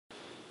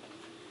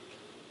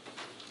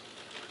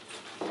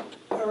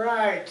All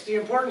right, the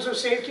importance of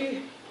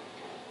safety.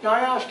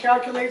 NIOSH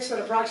calculates that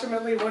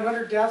approximately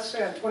 100 deaths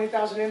and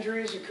 20,000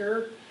 injuries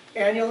occur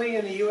annually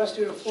in the U.S.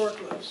 due to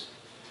forklifts.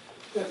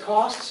 The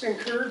costs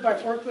incurred by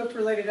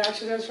forklift-related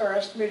accidents are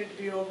estimated to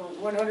be over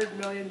 $100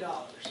 million.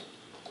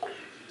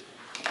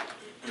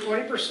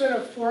 20%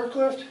 of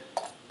forklift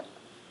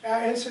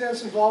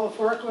incidents involve a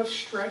forklift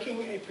striking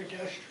a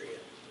pedestrian.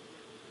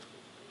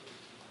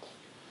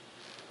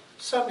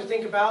 Something to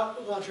think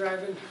about while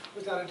driving,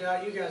 without a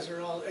doubt. You guys are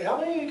all, how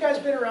many of you guys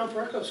been around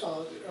forklifts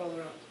all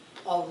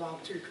along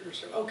through your career?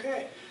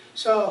 Okay,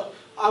 so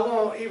I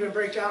won't even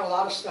break down a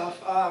lot of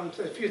stuff. A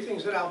few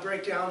things that I'll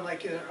break down,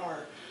 like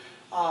are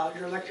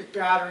your electric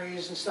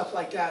batteries and stuff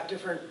like that,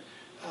 different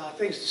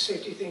things,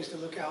 safety things to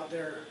look out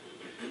there.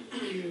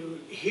 You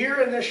here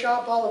in this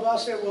shop, all of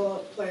us, it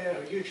will play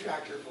a huge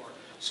factor for.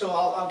 So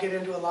I'll get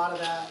into a lot of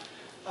that.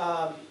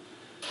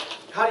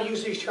 How to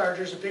use these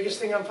chargers. The biggest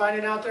thing I'm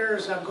finding out there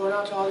is I'm going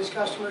out to all these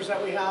customers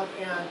that we have,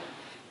 and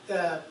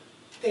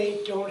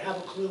they don't have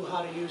a clue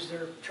how to use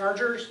their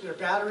chargers, their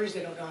batteries.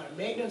 They don't know how to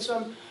maintenance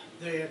them.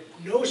 They have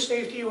no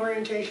safety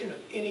orientation of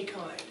any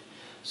kind.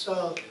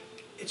 So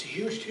it's a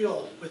huge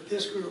deal with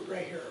this group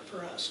right here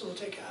for us. So we'll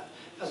take that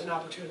as an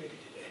opportunity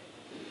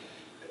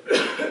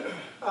today.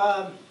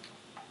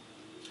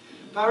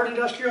 Powered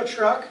industrial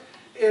truck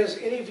is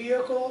any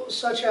vehicle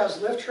such as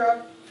lift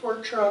truck,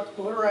 fork truck,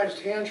 motorized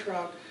hand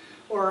truck,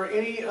 or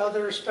any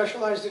other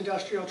specialized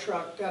industrial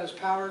truck that is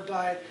powered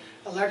by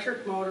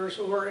electric motors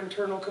or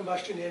internal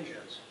combustion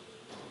engines.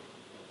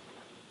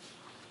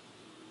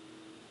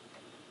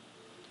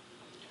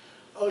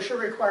 OSHA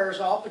requires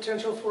all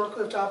potential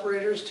forklift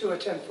operators to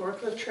attend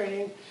forklift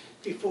training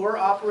before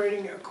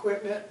operating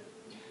equipment.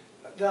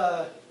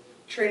 The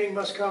training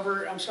must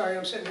cover, I'm sorry,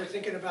 I'm sitting here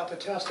thinking about the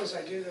test as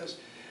I do this.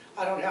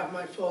 I don't have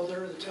my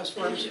folder, the test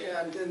forms,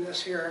 and then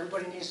this here.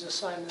 Everybody needs to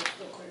sign this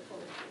real quick for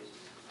me, please.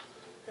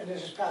 And then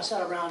just pass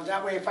that around.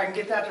 That way, if I can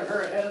get that to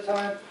her ahead of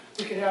time,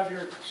 we can have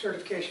your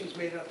certifications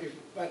made up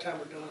by the time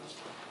we're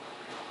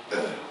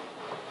done.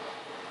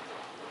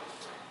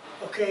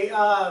 Okay,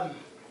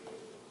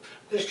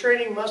 this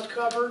training must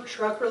cover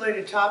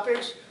truck-related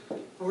topics,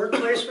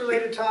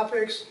 workplace-related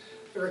topics,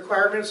 the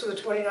requirements of the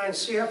 29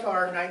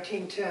 CFR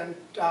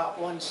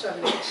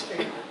 1910.178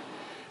 standard.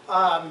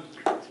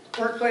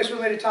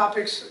 Workplace-related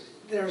topics,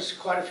 there's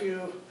quite a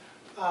few,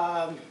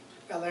 that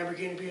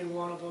Lamborghini being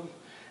one of them.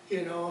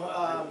 You know,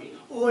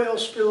 oil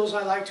spills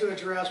I like to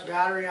address,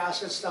 battery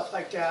acids, stuff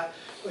like that.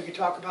 We can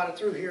talk about it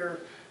through here,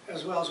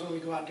 as well as when we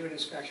go out and do an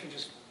inspection,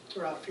 just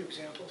throw out a few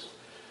examples.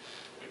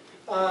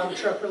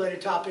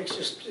 Truck-related topics,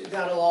 just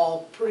that'll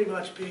all pretty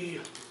much be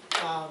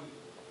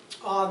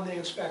on the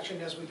inspection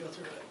as we go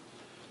through it.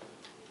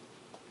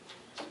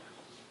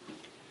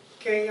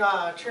 Okay,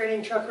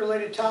 training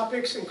truck-related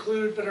topics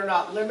include, but are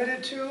not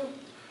limited to,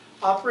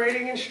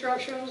 operating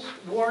instructions,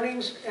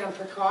 warnings and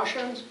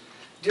precautions,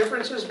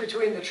 differences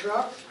between the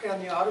truck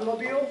and the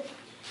automobile,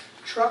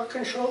 truck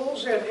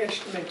controls and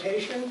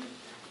instrumentation,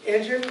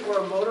 engine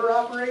or motor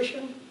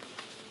operation,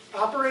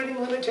 operating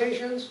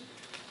limitations,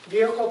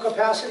 vehicle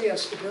capacity and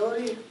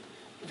stability,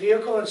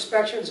 vehicle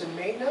inspections and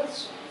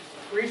maintenance,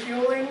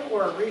 refueling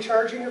or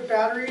recharging of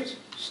batteries,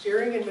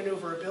 steering and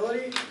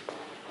maneuverability,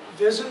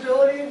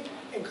 visibility,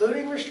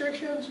 including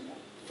restrictions,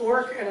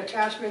 fork and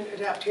attachment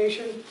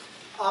adaptation,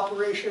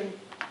 operation,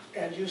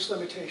 and use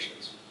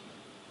limitations.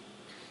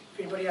 If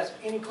anybody has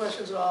any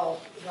questions at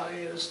all about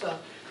any of this stuff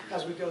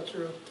as we go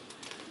through,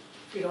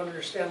 if you don't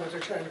understand what they're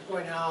trying to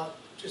point out,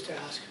 just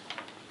ask.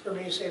 For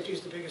me, safety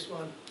is the biggest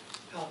one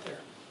out there.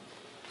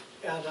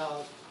 And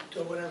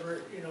to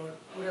whatever, you know,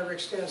 whatever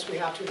extents we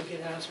have to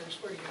get answers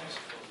for you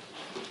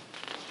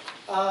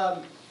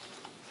guys.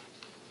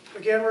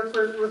 Again,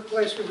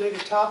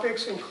 workplace-related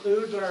topics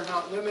include, but are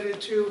not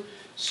limited to,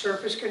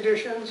 surface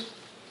conditions,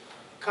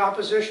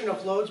 composition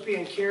of loads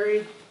being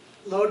carried,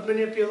 load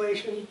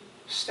manipulation,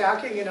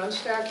 stacking and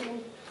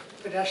unstacking,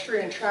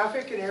 pedestrian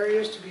traffic in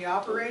areas to be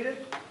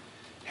operated,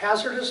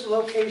 hazardous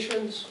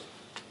locations,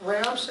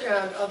 ramps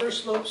and other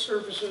slope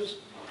surfaces,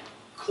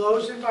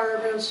 closed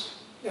environments,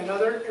 and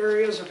other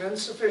areas of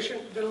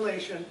insufficient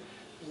ventilation.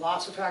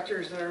 Lots of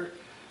factors there.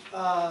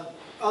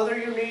 Other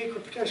unique or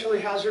potentially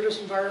hazardous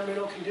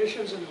environmental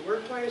conditions in the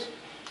workplace,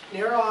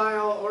 narrow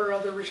aisle or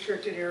other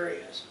restricted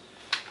areas.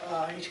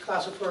 Each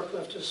class of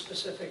forklift is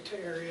specific to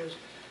areas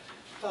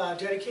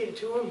dedicated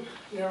to them,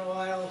 narrow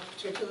aisle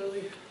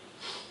particularly.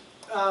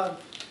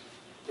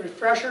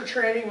 Refresher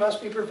training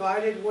must be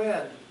provided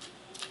when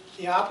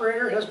the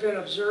operator has been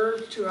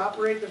observed to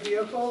operate the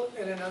vehicle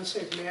in an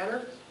unsafe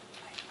manner,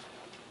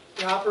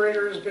 the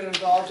operator has been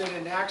involved in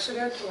an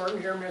accident or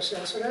near-miss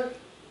incident,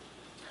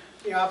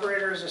 the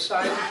operator is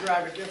assigned to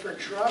drive a different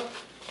truck,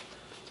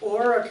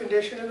 or a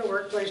condition in the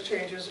workplace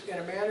changes in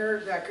a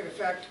manner that could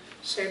affect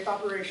safe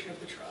operation of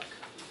the truck.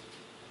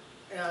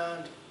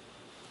 And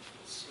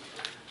let's see.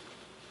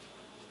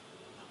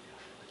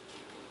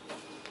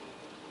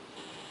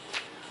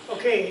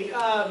 Okay,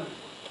 I'm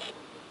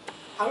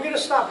going to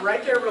stop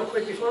right there real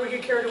quick before we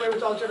get carried away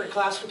with all the different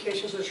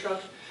classifications of the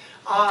truck.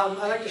 I'd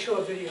like to show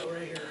a video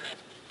right here.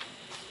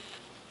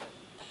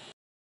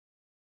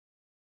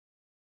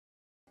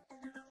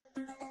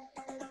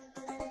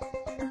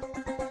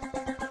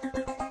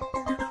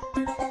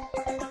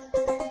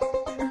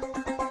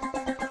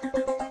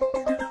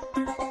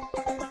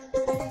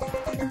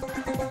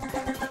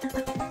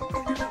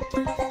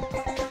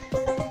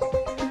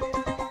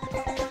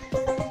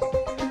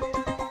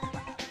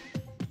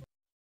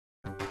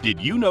 Did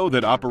you know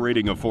that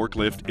operating a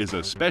forklift is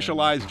a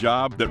specialized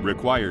job that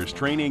requires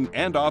training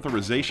and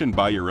authorization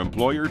by your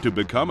employer to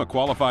become a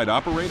qualified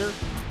operator?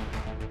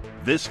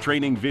 This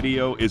training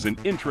video is an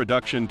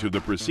introduction to the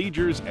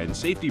procedures and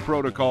safety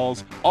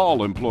protocols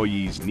all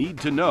employees need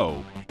to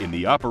know in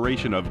the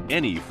operation of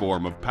any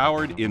form of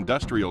powered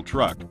industrial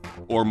truck,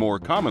 or more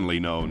commonly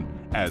known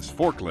as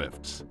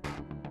forklifts.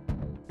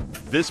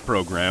 This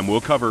program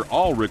will cover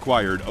all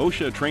required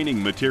OSHA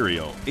training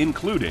material,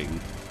 including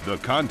the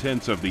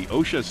contents of the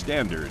OSHA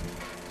standard,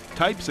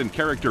 types and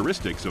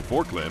characteristics of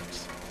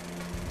forklifts,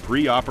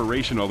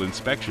 pre-operational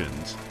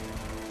inspections,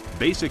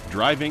 basic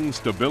driving,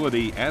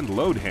 stability, and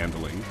load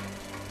handling,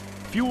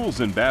 fuels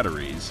and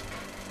batteries,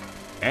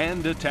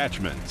 and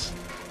attachments.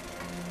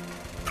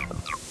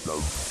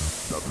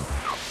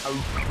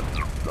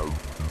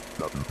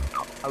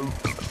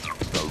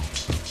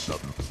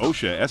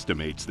 OSHA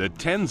estimates that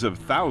tens of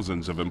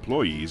thousands of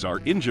employees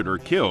are injured or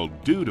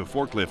killed due to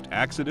forklift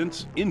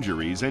accidents,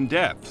 injuries, and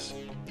deaths.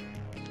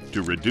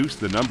 To reduce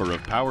the number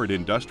of powered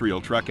industrial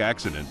truck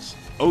accidents,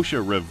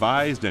 OSHA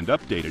revised and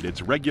updated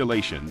its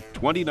regulation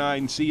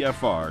 29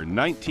 CFR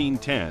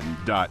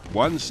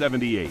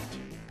 1910.178.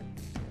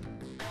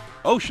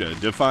 OSHA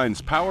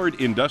defines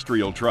powered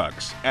industrial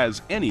trucks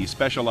as any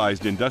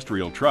specialized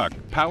industrial truck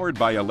powered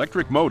by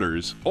electric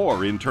motors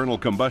or internal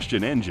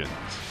combustion engines.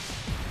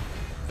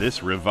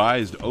 This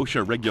revised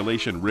OSHA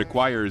regulation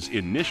requires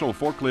initial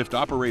forklift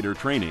operator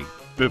training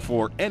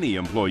before any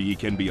employee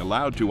can be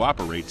allowed to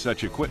operate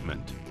such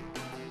equipment.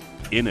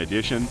 In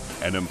addition,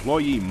 an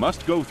employee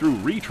must go through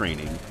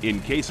retraining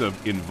in case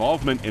of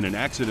involvement in an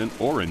accident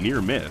or a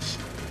near miss.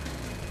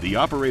 The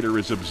operator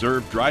is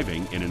observed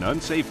driving in an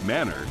unsafe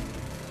manner,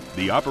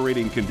 the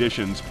operating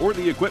conditions or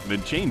the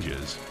equipment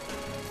changes,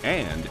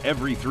 and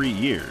every 3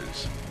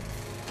 years.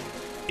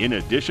 In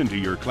addition to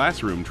your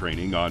classroom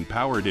training on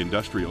powered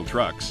industrial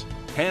trucks,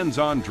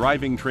 hands-on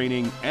driving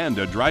training and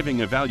a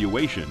driving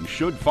evaluation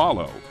should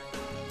follow.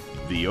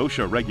 The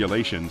OSHA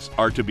regulations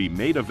are to be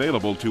made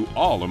available to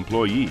all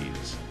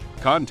employees.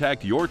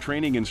 Contact your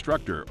training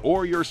instructor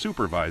or your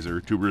supervisor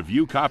to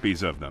review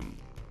copies of them.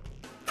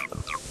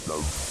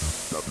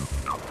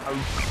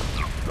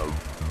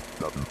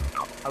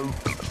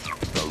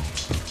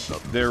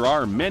 There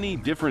are many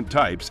different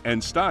types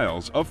and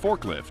styles of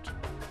forklift.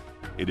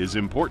 It is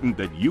important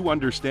that you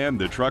understand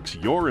the trucks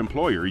your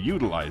employer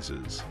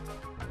utilizes.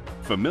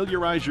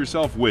 Familiarize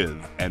yourself with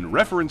and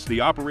reference the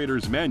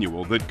operator's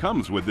manual that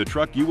comes with the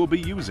truck you will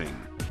be using.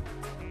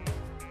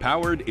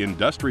 Powered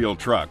industrial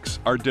trucks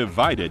are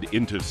divided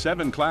into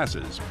 7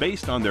 classes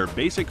based on their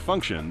basic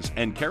functions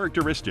and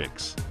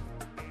characteristics.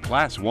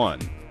 Class 1,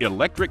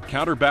 electric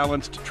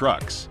counterbalanced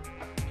trucks.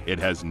 It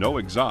has no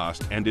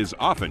exhaust and is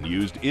often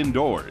used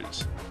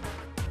indoors.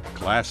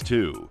 Class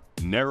 2,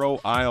 narrow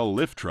aisle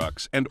lift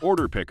trucks and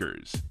order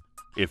pickers.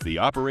 If the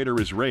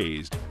operator is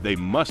raised, they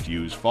must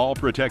use fall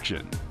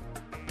protection.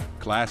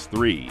 Class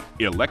 3,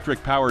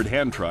 electric-powered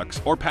hand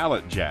trucks or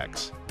pallet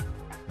jacks.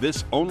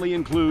 This only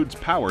includes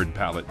powered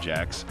pallet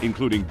jacks,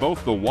 including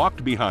both the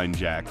walked-behind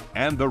jack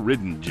and the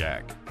ridden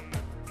jack.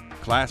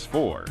 Class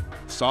 4,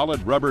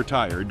 solid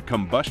rubber-tired,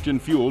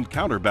 combustion-fueled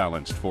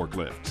counterbalanced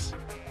forklifts.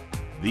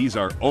 These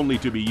are only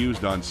to be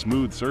used on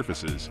smooth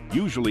surfaces,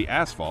 usually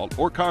asphalt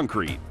or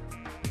concrete.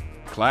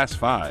 Class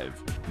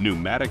 5,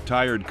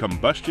 pneumatic-tired,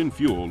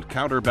 combustion-fueled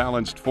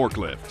counterbalanced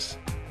forklifts.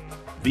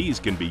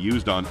 These can be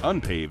used on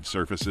unpaved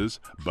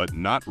surfaces, but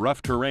not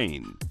rough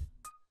terrain.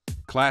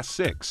 Class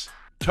 6,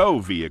 tow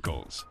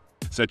vehicles,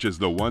 such as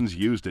the ones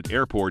used at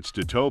airports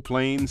to tow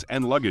planes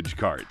and luggage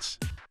carts.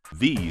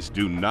 These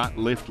do not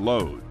lift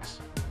loads.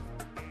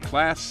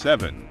 Class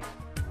 7,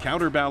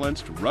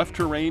 counterbalanced rough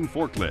terrain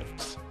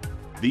forklifts.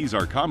 These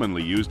are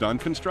commonly used on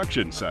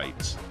construction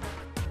sites.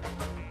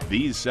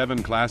 These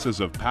 7 classes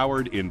of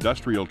powered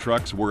industrial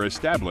trucks were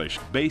established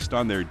based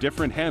on their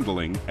different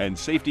handling and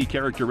safety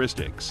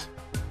characteristics.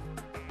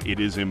 It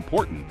is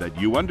important that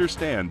you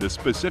understand the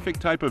specific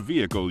type of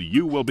vehicle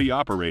you will be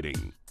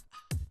operating.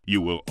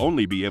 You will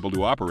only be able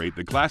to operate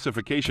the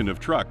classification of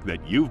truck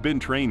that you've been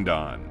trained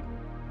on.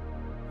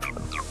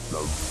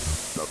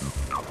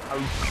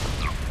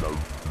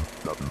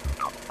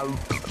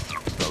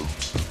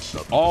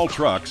 All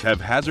trucks have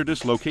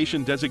hazardous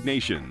location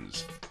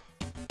designations.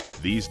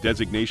 These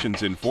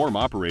designations inform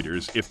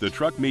operators if the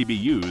truck may be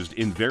used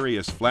in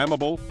various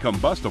flammable,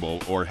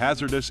 combustible, or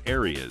hazardous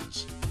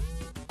areas.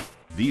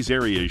 These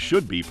areas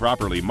should be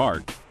properly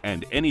marked,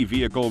 and any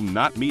vehicle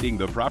not meeting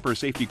the proper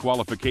safety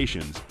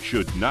qualifications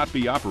should not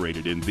be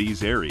operated in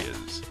these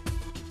areas.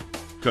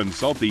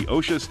 Consult the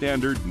OSHA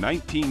Standard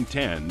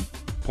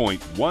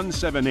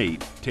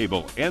 1910.178,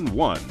 Table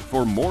N1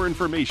 for more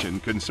information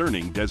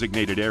concerning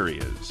designated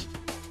areas.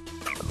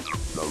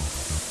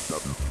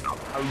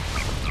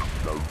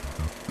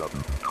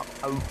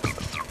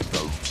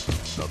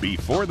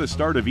 Before the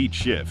start of each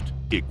shift,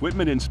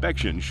 equipment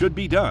inspection should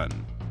be done.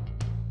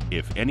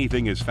 If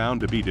anything is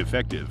found to be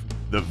defective,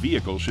 the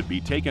vehicle should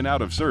be taken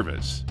out of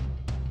service.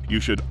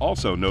 You should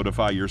also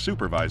notify your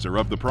supervisor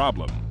of the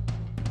problem.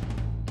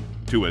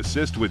 To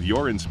assist with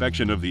your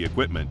inspection of the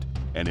equipment,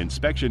 an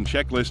inspection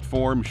checklist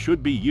form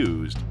should be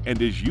used and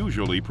is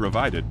usually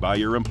provided by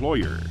your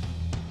employer.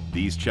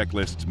 These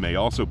checklists may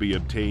also be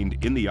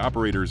obtained in the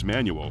operator's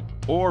manual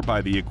or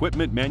by the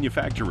equipment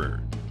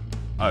manufacturer.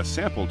 A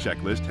sample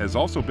checklist has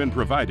also been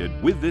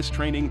provided with this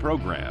training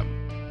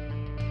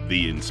program.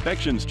 The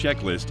inspections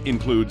checklist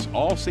includes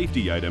all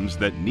safety items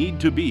that need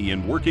to be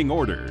in working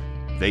order.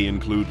 They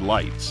include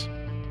lights,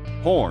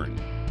 horn,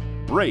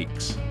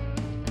 brakes,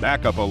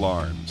 backup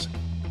alarms,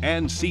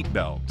 and seat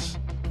belts.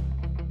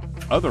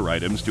 Other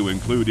items to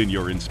include in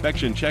your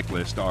inspection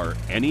checklist are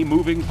any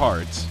moving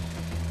parts,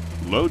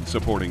 load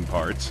supporting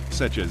parts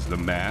such as the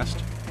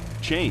mast,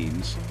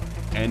 chains,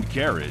 and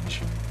carriage,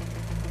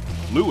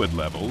 fluid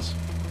levels,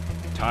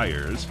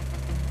 tires,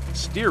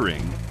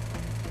 steering,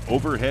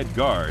 overhead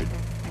guard,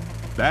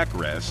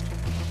 backrest,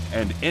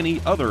 and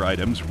any other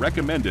items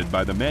recommended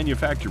by the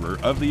manufacturer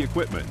of the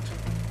equipment.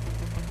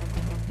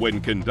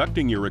 When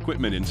conducting your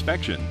equipment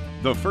inspection,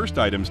 the first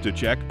items to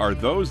check are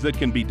those that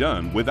can be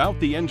done without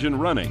the engine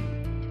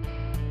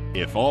running.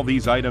 If all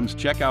these items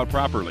check out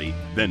properly,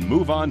 then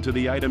move on to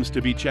the items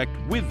to be checked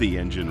with the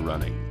engine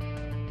running.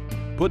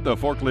 Put the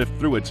forklift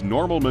through its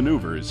normal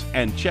maneuvers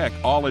and check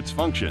all its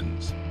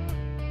functions.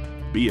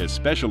 Be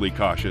especially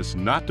cautious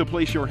not to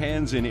place your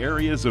hands in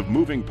areas of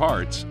moving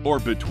parts or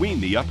between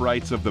the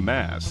uprights of the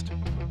mast.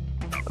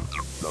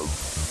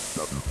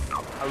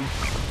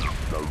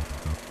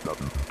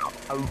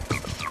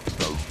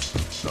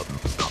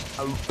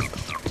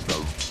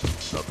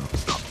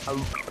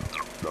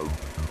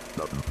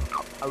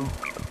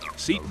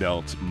 Seat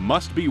belts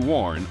must be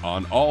worn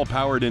on all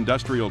powered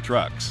industrial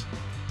trucks.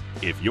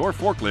 If your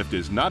forklift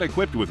is not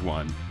equipped with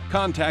one,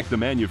 contact the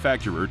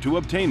manufacturer to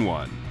obtain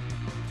one.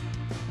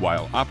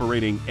 While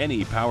operating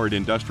any powered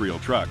industrial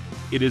truck,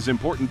 it is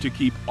important to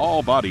keep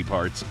all body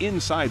parts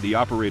inside the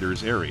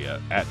operator's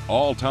area at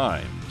all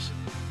times.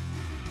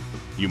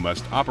 You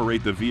must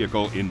operate the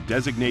vehicle in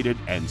designated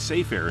and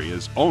safe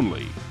areas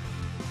only.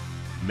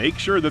 Make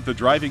sure that the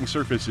driving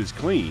surface is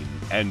clean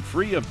and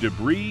free of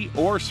debris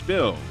or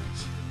spills.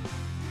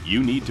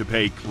 You need to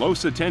pay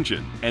close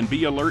attention and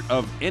be alert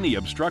of any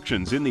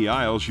obstructions in the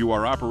aisles you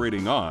are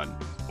operating on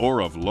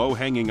or of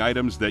low-hanging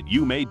items that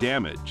you may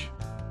damage.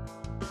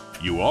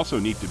 You also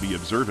need to be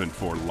observant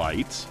for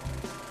lights,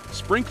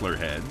 sprinkler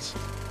heads,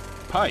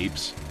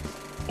 pipes,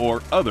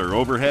 or other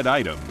overhead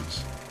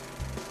items.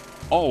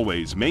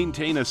 Always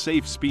maintain a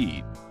safe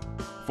speed.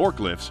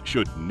 Forklifts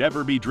should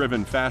never be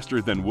driven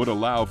faster than would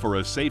allow for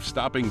a safe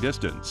stopping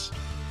distance.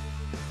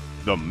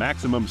 The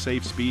maximum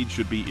safe speed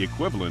should be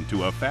equivalent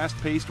to a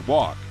fast-paced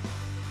walk.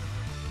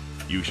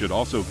 You should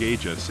also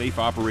gauge a safe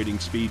operating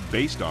speed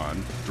based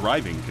on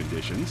driving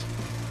conditions,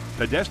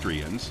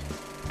 pedestrians,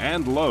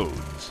 and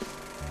loads.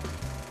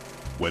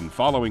 When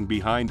following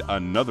behind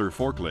another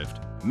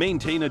forklift,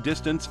 maintain a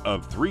distance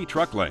of 3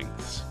 truck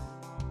lengths.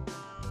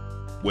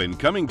 When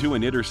coming to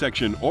an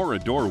intersection or a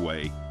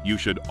doorway, you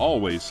should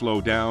always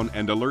slow down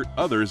and alert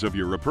others of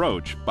your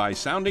approach by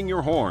sounding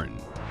your horn.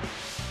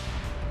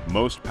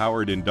 Most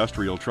powered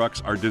industrial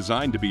trucks are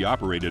designed to be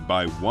operated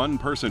by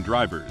one-person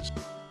drivers.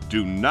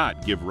 Do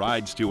not give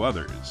rides to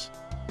others.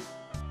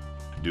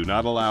 Do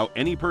not allow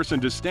any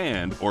person to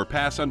stand or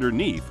pass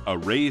underneath a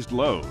raised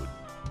load.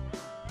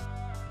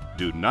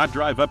 Do not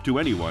drive up to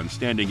anyone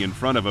standing in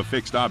front of a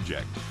fixed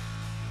object.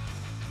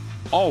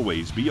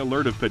 Always be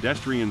alert of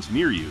pedestrians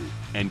near you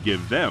and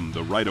give them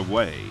the right of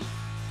way.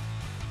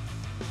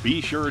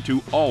 Be sure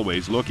to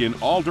always look in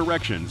all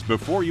directions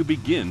before you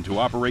begin to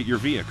operate your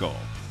vehicle.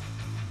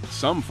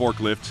 Some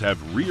forklifts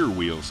have rear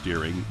wheel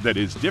steering that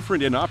is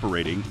different in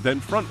operating than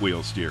front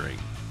wheel steering.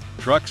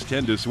 Trucks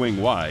tend to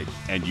swing wide,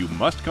 and you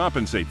must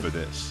compensate for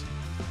this.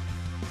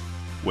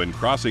 When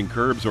crossing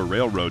curbs or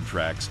railroad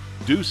tracks,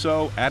 do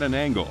so at an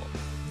angle.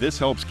 This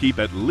helps keep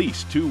at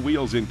least 2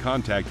 wheels in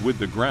contact with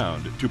the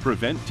ground to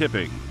prevent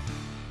tipping.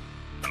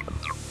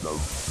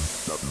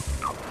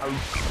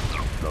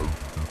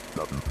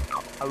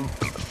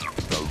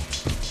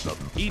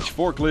 Each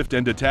forklift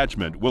and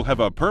attachment will have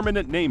a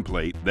permanent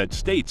nameplate that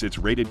states its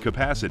rated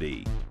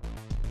capacity.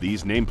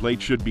 These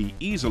nameplates should be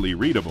easily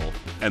readable,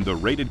 and the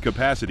rated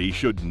capacity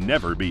should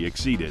never be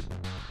exceeded.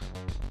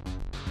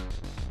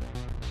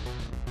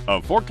 A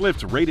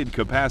forklift's rated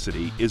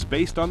capacity is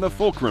based on the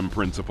fulcrum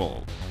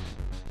principle.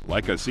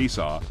 Like a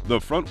seesaw, the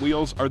front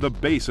wheels are the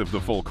base of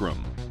the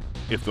fulcrum.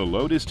 If the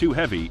load is too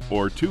heavy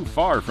or too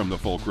far from the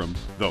fulcrum,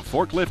 the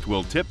forklift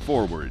will tip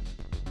forward.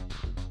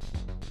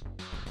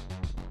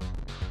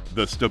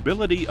 The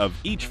stability of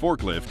each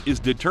forklift is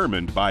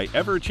determined by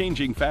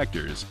ever-changing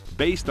factors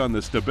based on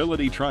the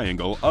stability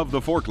triangle of the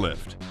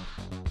forklift.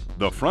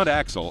 The front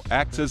axle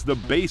acts as the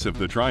base of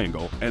the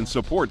triangle and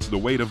supports the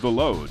weight of the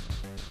load.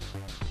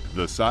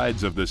 The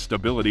sides of the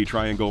stability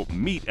triangle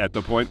meet at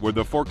the point where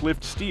the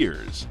forklift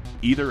steers,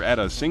 either at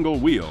a single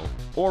wheel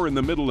or in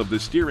the middle of the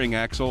steering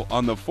axle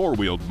on the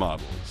 4-wheeled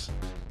models.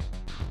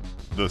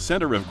 The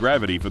center of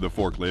gravity for the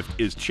forklift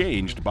is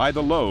changed by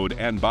the load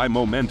and by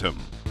momentum.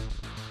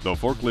 The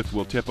forklift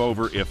will tip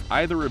over if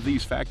either of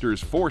these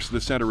factors force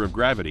the center of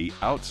gravity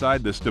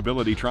outside the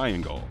stability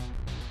triangle.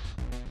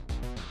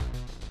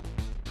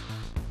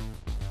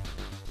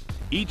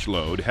 Each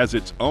load has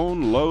its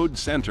own load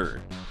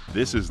center.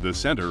 This is the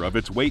center of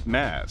its weight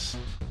mass.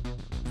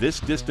 This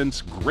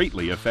distance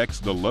greatly affects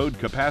the load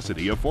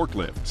capacity of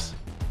forklifts.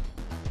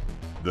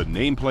 The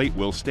nameplate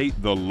will state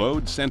the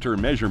load center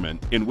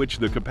measurement in which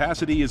the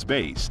capacity is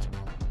based.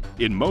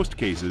 In most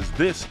cases,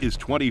 this is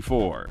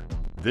 24.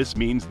 This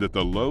means that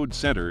the load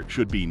center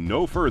should be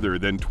no further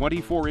than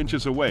 24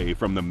 inches away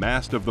from the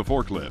mast of the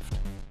forklift.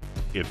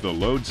 If the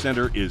load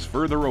center is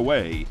further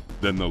away,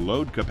 then the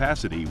load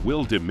capacity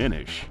will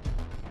diminish.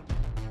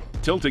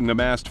 Tilting the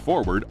mast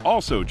forward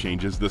also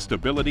changes the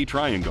stability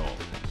triangle.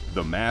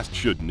 The mast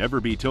should never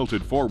be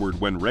tilted forward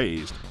when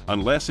raised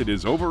unless it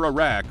is over a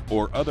rack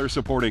or other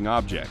supporting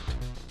object.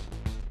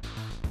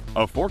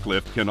 A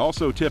forklift can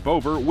also tip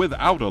over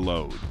without a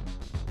load.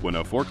 When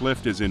a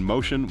forklift is in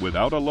motion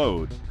without a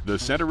load, the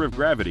center of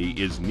gravity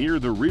is near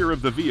the rear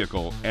of the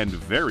vehicle and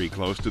very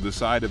close to the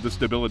side of the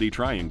stability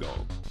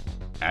triangle.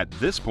 At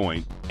this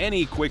point,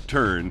 any quick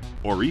turn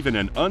or even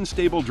an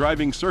unstable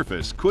driving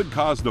surface could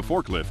cause the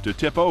forklift to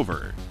tip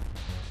over.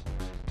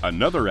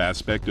 Another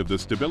aspect of the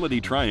stability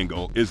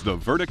triangle is the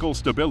vertical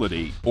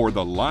stability or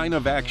the line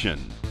of action.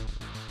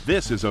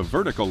 This is a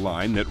vertical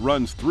line that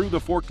runs through the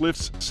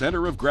forklift's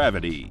center of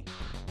gravity.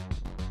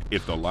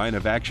 If the line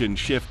of action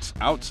shifts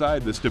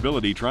outside the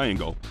stability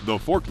triangle, the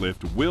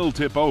forklift will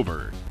tip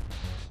over.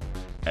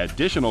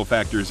 Additional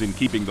factors in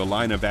keeping the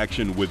line of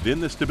action within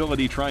the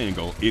stability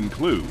triangle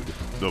include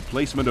the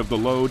placement of the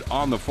load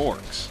on the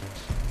forks,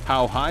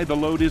 how high the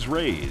load is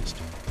raised,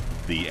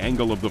 the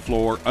angle of the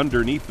floor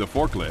underneath the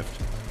forklift,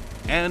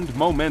 and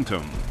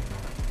momentum.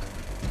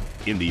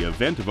 In the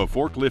event of a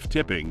forklift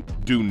tipping,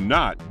 do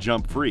not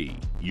jump free.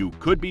 You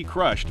could be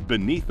crushed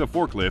beneath the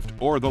forklift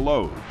or the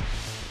load.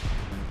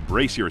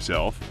 Brace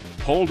yourself,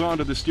 hold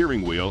onto the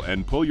steering wheel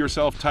and pull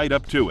yourself tight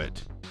up to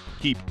it.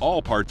 Keep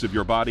all parts of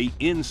your body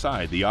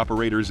inside the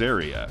operator's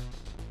area.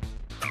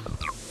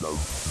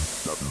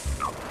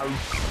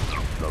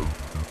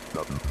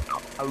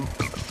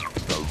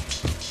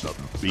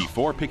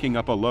 Before picking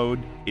up a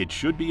load, it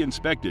should be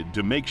inspected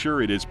to make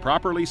sure it is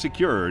properly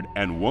secured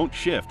and won't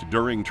shift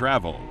during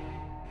travel.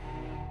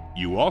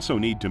 You also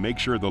need to make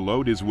sure the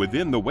load is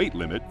within the weight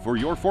limit for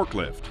your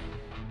forklift.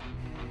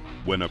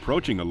 When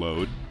approaching a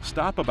load,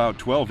 stop about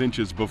 12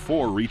 inches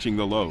before reaching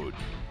the load.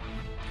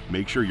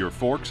 Make sure your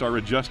forks are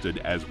adjusted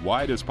as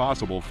wide as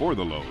possible for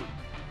the load.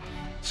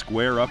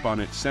 Square up on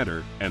its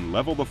center and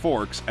level the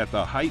forks at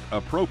the height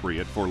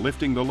appropriate for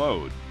lifting the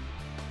load.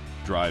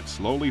 Drive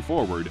slowly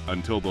forward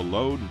until the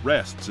load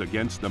rests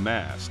against the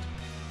mast.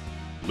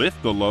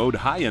 Lift the load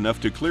high enough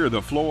to clear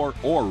the floor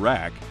or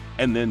rack,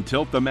 and then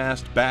tilt the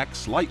mast back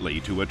slightly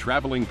to a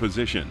traveling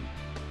position.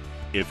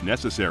 If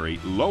necessary,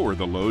 lower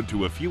the load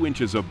to a few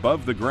inches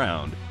above the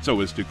ground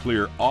so as to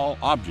clear all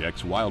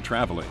objects while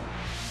traveling.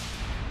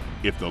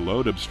 If the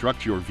load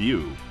obstructs your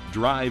view,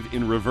 drive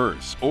in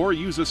reverse or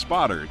use a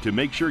spotter to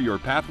make sure your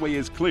pathway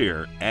is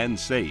clear and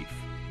safe.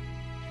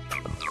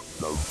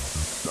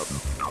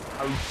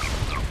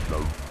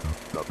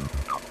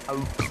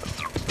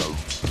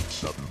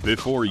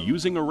 Before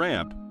using a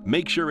ramp,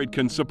 make sure it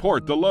can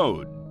support the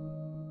load.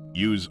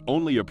 Use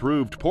only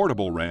approved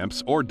portable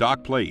ramps or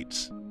dock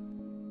plates.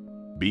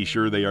 Be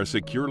sure they are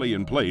securely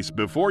in place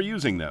before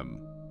using them.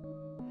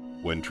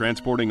 When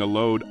transporting a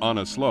load on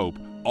a slope,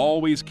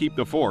 always keep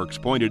the forks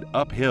pointed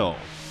uphill.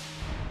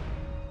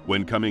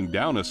 When coming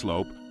down a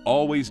slope,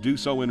 always do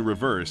so in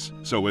reverse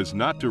so as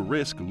not to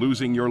risk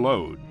losing your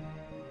load.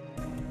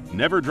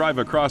 Never drive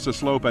across a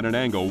slope at an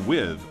angle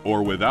with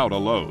or without a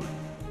load.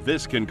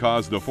 This can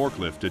cause the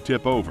forklift to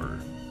tip over.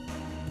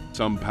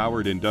 Some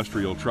powered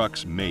industrial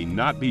trucks may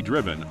not be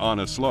driven on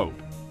a slope.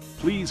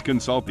 Please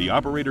consult the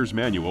operator's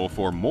manual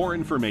for more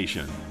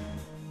information.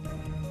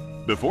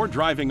 Before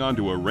driving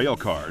onto a rail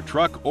car,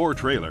 truck, or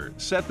trailer,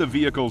 set the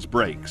vehicle's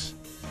brakes.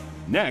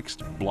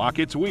 Next, block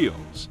its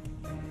wheels.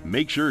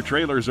 Make sure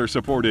trailers are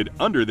supported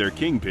under their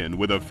kingpin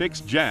with a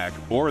fixed jack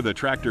or the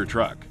tractor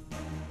truck.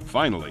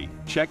 Finally,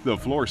 check the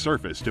floor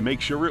surface to make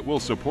sure it will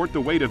support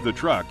the weight of the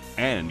truck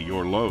and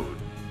your load.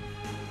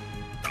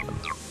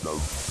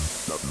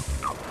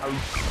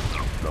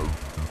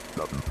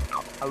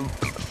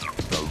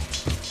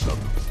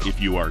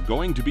 If you are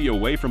going to be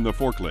away from the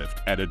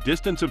forklift at a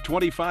distance of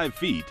 25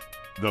 feet,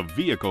 the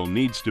vehicle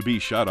needs to be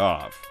shut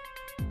off.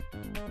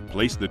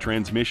 Place the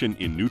transmission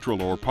in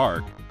neutral or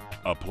park,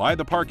 apply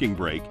the parking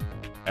brake,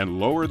 and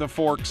lower the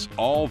forks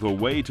all the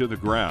way to the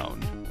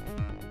ground.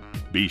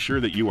 Be sure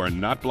that you are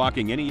not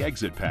blocking any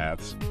exit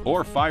paths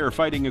or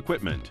firefighting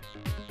equipment.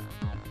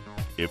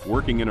 If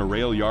working in a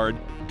rail yard,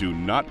 do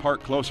not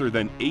park closer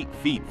than 8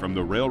 feet from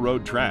the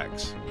railroad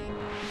tracks.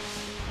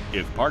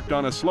 If parked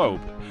on a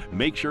slope,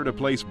 make sure to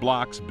place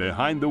blocks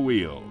behind the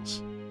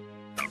wheels.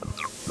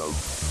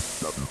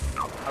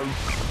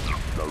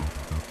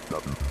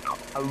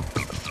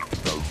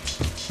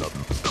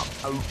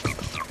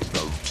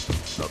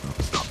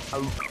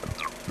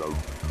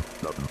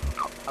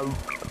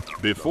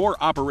 Before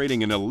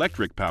operating an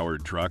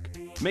electric-powered truck,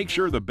 make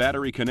sure the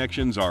battery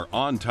connections are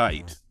on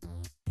tight.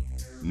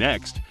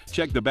 Next,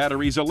 check the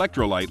battery's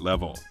electrolyte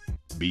level.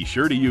 Be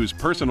sure to use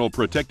personal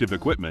protective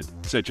equipment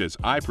such as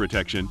eye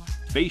protection,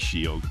 face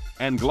shield,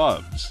 and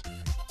gloves.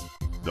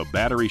 The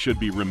battery should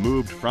be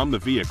removed from the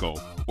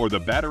vehicle, or the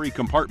battery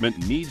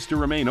compartment needs to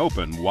remain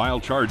open while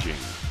charging.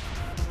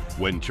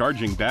 When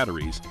charging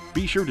batteries,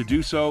 be sure to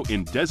do so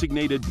in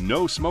designated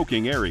no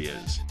smoking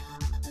areas.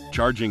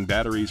 Charging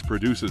batteries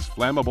produces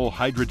flammable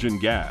hydrogen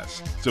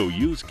gas, so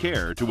use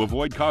care to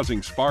avoid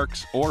causing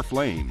sparks or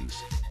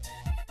flames.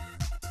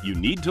 You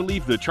need to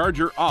leave the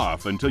charger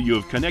off until you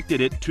have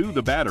connected it to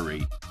the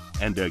battery,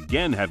 and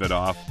again have it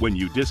off when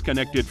you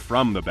disconnect it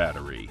from the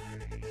battery.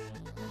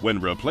 When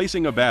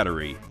replacing a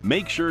battery,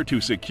 make sure to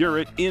secure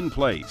it in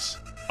place.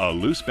 A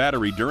loose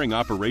battery during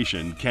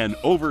operation can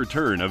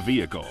overturn a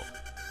vehicle.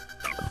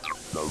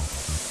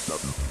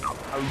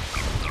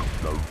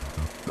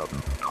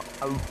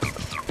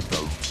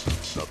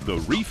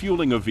 The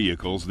refueling of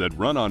vehicles that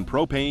run on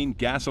propane,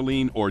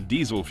 gasoline, or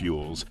diesel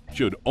fuels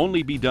should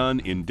only be done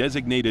in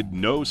designated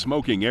no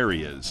smoking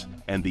areas,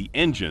 and the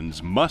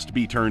engines must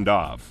be turned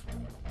off.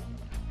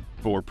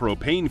 For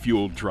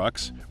propane-fueled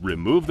trucks,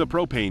 remove the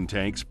propane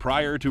tanks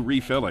prior to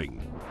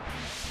refilling.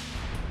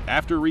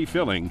 After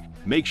refilling,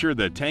 make sure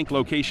the tank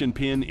location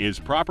pin is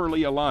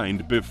properly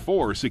aligned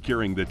before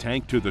securing the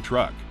tank to the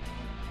truck.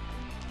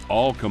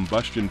 All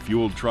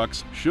combustion-fueled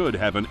trucks should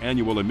have an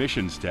annual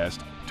emissions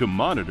test to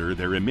monitor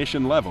their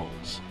emission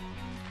levels.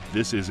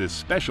 This is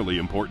especially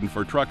important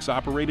for trucks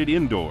operated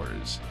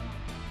indoors.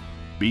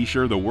 Be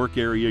sure the work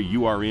area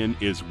you are in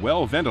is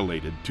well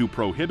ventilated to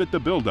prohibit the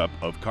buildup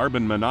of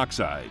carbon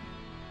monoxide.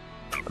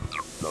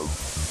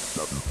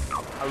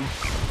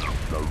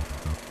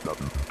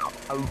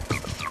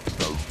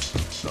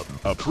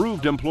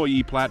 Approved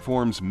employee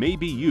platforms may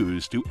be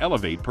used to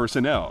elevate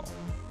personnel.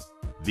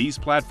 These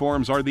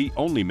platforms are the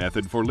only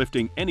method for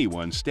lifting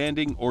anyone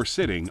standing or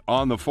sitting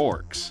on the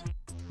forks.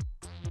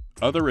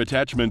 Other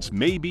attachments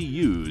may be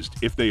used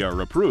if they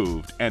are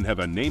approved and have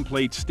a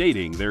nameplate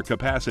stating their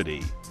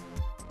capacity.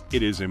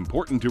 It is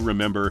important to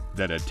remember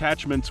that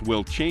attachments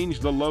will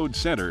change the load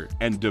center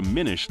and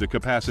diminish the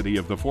capacity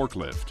of the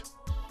forklift.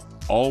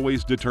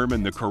 Always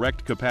determine the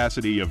correct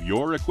capacity of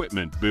your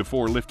equipment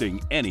before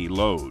lifting any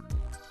load.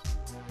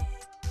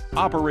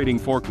 Operating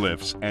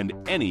forklifts and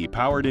any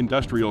powered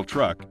industrial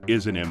truck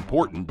is an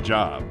important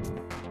job.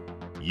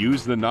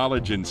 Use the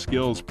knowledge and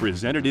skills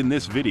presented in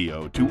this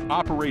video to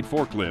operate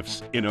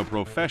forklifts in a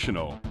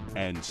professional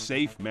and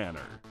safe manner.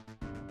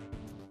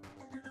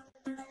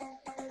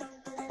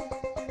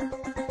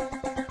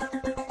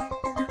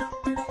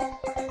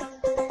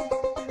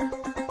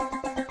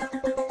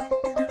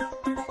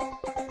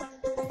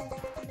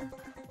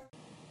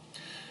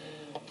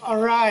 All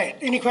right,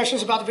 any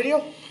questions about the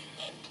video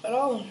at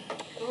all?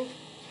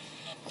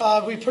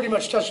 No? We pretty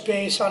much touched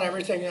base on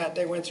everything that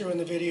they went through in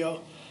the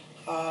video.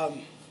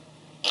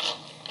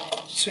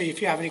 So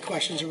if you have any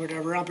questions or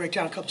whatever, I'll break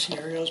down a couple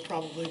scenarios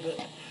probably,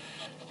 but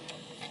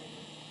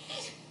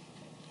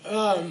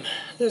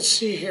let's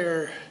see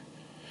here.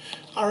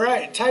 All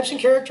right, types and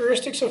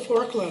characteristics of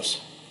forklifts.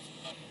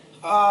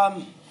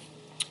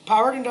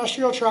 Powered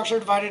industrial trucks are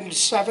divided into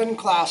 7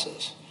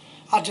 classes.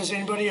 Does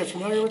anybody are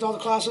familiar with all the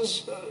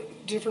classes,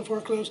 different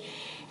forklifts?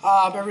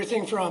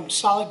 Everything from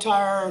solid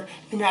tire,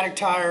 pneumatic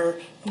tire,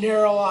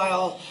 narrow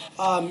aisle,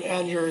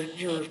 and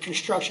your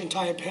construction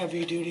type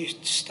heavy duty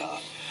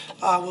stuff.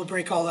 We'll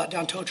break all that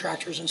down, tow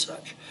tractors and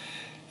such.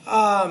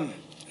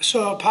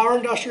 So power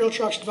industrial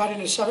trucks divided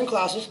into 7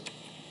 classes.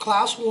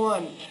 Class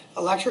 1,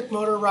 electric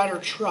motor rider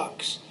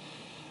trucks.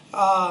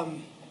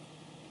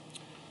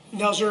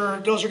 Those are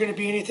going to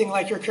be anything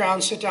like your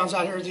Crown sit-downs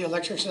out here, the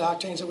electrics and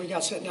octanes that we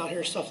got sitting out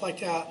here, stuff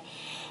like that.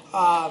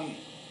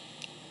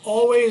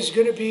 Always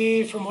going to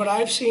be, from what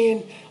I've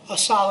seen, a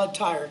solid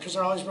tire because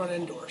they're always run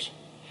indoors.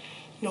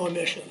 No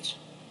emissions.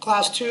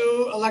 Class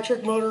 2,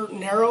 electric motor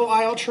narrow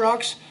aisle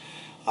trucks.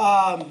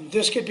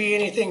 This could be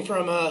anything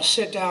from a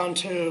sit-down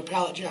to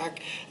pallet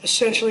jack.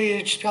 Essentially,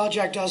 each pallet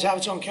jack does have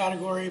its own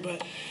category,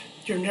 but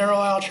your narrow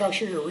aisle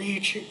trucks are your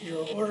reach,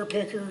 your order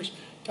pickers,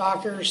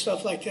 dockers,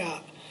 stuff like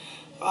that.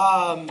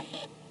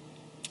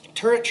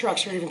 Turret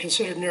trucks are even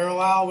considered narrow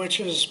aisle, which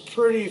is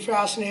pretty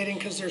fascinating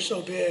because they're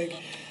so big.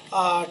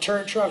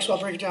 Turret trucks, I'll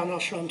break it down and I'll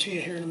show them to you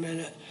here in a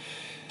minute.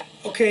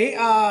 Okay,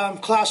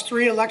 class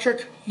 3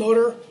 electric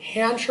motor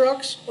hand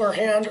trucks or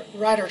hand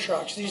rider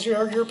trucks. These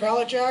are your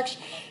pallet jacks.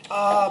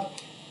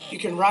 You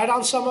can ride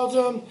on some of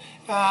them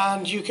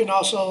and you can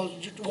also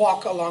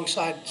walk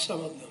alongside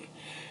some of them.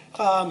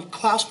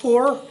 Class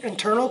 4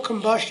 internal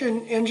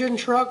combustion engine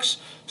trucks,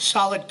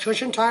 solid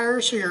cushion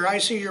tires. So your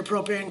IC, your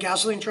propane,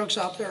 gasoline trucks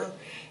out there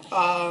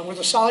with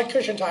a solid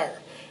cushion tire.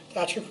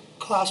 That's your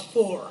class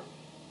 4.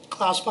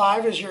 Class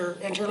 5 is your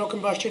internal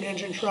combustion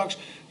engine trucks,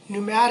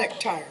 pneumatic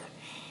tire.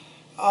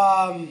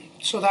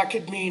 So that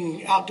could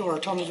mean outdoor, a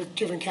ton of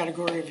different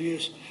category of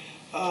use.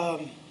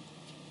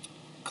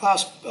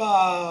 Class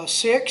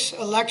 6,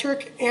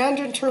 electric and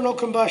internal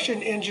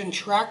combustion engine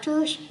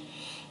tractors.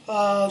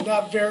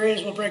 That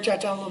varies. We'll break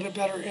that down a little bit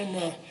better in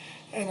the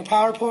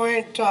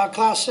PowerPoint.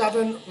 Class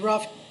 7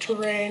 rough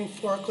terrain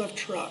forklift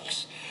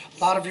trucks.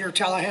 A lot of your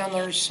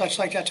telehandlers, such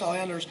like that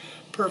telehandlers,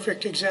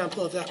 perfect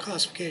example of that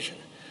classification.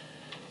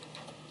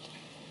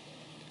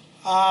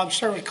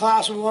 Start with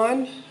Class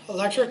 1,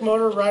 electric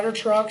motor rider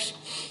trucks.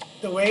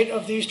 The weight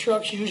of these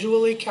trucks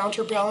usually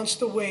counterbalance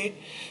the weight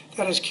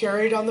that is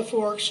carried on the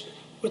forks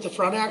with the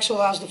front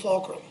axle as the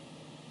fulcrum.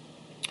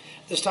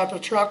 This type of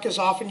truck is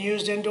often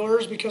used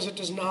indoors because it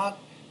does not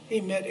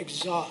emit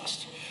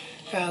exhaust.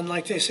 And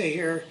like they say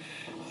here,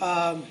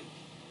 now,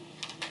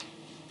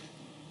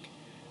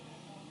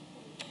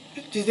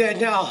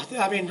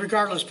 I mean,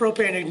 regardless,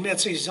 propane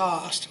emits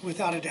exhaust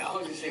without a doubt. I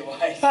was gonna say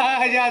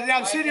why.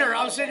 I'm sitting here,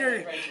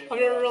 I've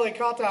never really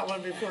caught that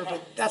one before,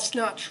 but that's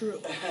not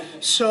true.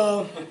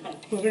 So,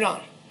 moving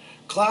on.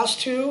 Class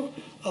 2,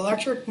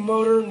 electric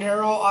motor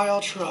narrow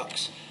aisle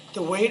trucks.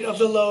 The weight of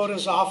the load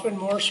is often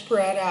more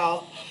spread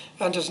out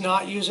and does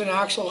not use an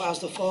axle as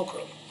the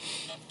fulcrum.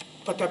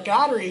 But the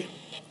battery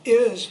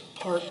is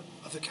part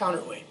of the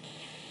counterweight.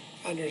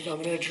 And I'm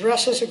going to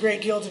address this a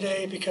great deal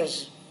today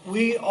because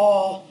we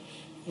all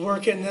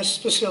work in this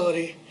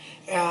facility,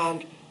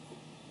 and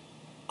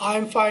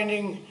I'm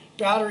finding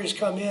batteries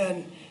come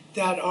in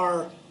that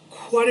are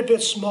quite a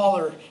bit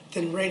smaller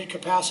than rated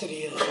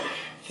capacity is.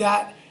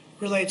 That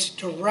relates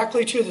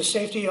directly to the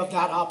safety of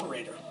that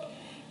operator,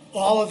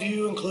 all of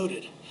you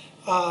included.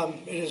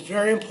 It is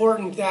very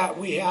important that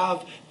we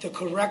have the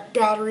correct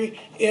battery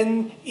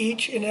in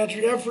each and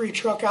every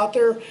truck out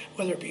there,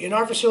 whether it be in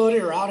our facility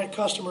or out at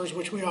customers,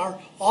 which we are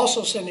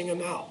also sending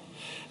them out.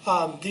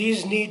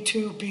 These need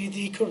to be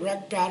the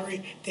correct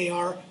battery. They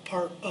are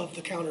part of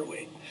the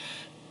counterweight.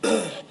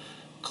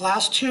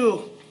 Class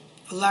 2,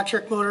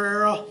 electric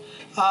motor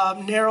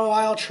narrow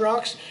aisle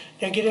trucks.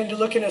 And get into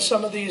looking at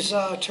some of these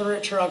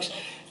turret trucks.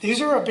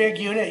 These are a big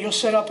unit. You'll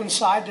sit up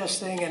inside this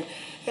thing,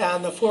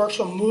 and the forks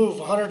will move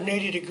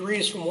 180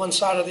 degrees from one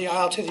side of the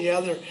aisle to the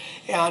other,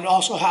 and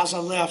also has a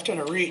lift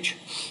and a reach.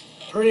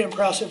 Pretty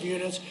impressive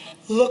units.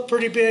 Look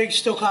pretty big,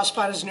 still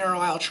classified as a narrow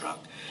aisle truck.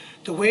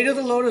 The weight of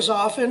the load is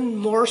often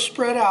more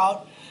spread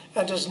out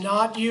and does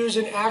not use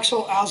an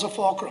axle as a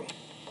fulcrum.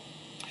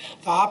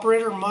 The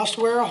operator must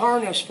wear a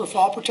harness for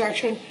fall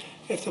protection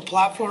if the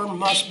platform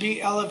must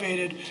be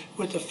elevated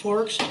with the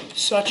forks,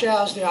 such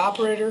as the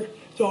operator,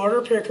 the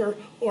order picker,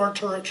 or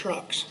turret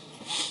trucks.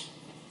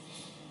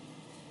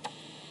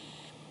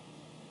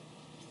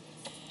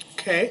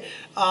 Okay,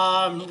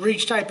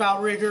 reach type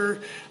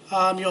outrigger.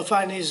 You'll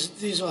find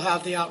these will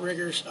have the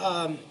outriggers,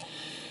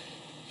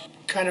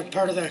 kind of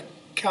part of the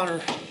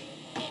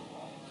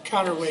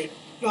counterweight,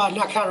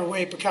 not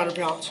counterweight, but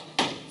counterbalance.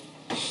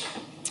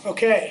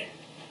 Okay,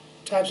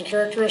 types and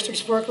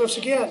characteristics of forklifts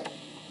again.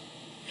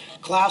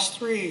 Class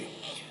 3,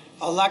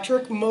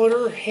 electric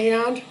motor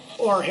hand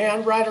or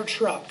hand rider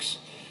trucks.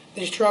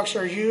 These trucks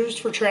are used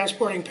for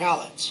transporting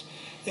pallets.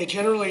 They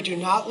generally do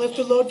not lift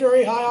the load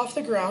very high off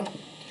the ground.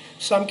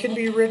 Some can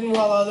be ridden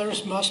while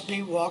others must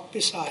be walked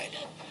beside.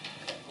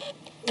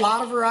 A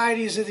lot of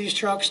varieties of these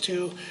trucks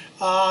too.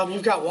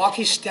 You've got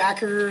walkie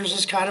stackers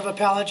as kind of a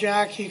pallet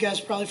jack. You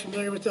guys are probably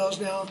familiar with those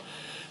now.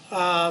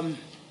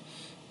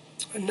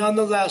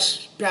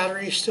 Nonetheless,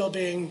 battery still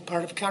being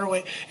part of a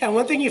counterweight. And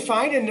one thing you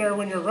find in there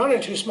when you're running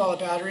too small a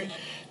battery,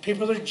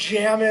 people are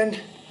jamming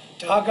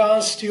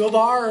doggone steel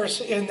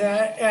bars in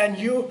that, and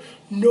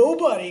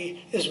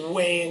nobody is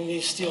weighing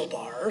these steel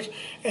bars,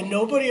 and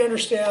nobody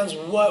understands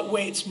what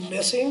weight's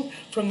missing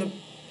from the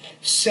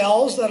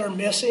cells that are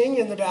missing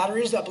in the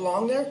batteries that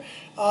belong there.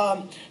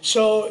 And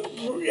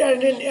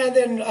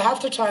then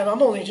half the time,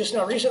 I'm only just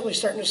now recently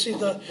starting to see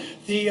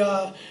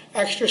the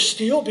extra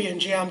steel being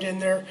jammed in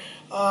there.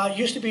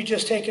 Used to be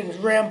just taking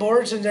ram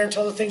boards in there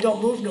until the thing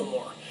don't move no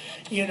more,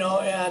 you know,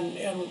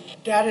 and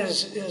that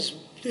is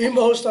the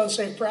most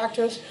unsafe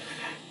practice.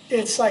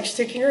 It's like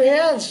sticking your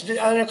hands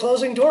on a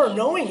closing door,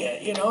 knowing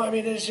it, you know. I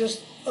mean, it's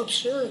just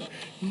absurd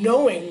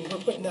knowing we're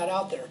putting that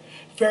out there.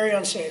 Very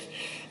unsafe.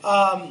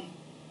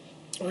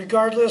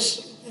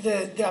 Regardless,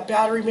 that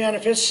battery, man,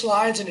 if it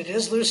slides and it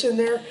is loose in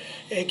there,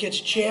 it gets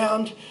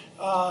jammed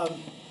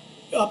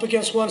up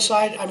against one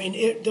side. I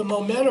mean, the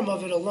momentum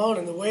of it alone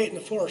and the weight and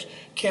the force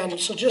can,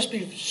 so just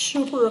be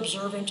super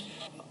observant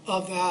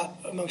of that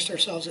amongst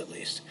ourselves at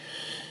least.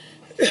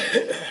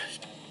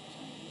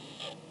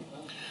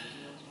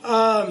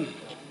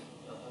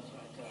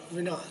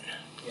 Moving on.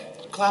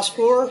 Class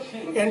 4,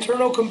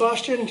 internal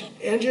combustion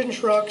engine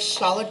trucks,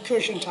 solid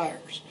cushion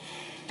tires.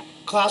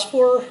 Class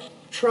 4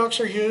 trucks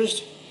are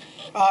use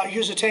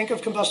a tank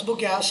of combustible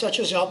gas such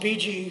as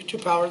LPG to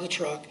power the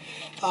truck.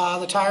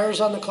 The tires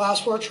on the Class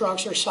 4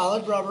 trucks are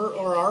solid rubber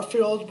or are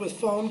filled with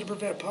foam to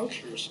prevent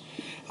punctures.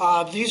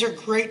 These are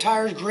great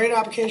tires, great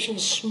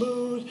applications,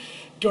 smooth,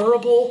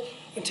 durable,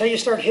 until you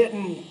start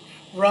hitting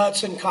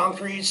ruts and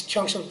concrete,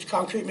 chunks of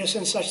concrete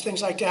missing, such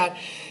things like that.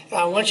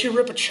 Once you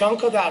rip a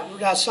chunk of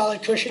that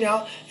solid cushion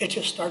out, it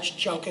just starts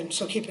chunking,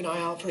 so keep an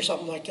eye out for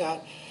something like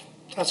that.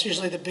 That's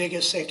usually the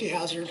biggest safety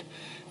hazard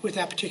with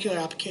that particular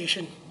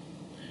application.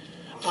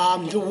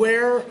 The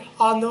wear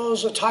on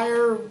those, a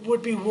tire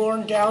would be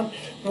worn down.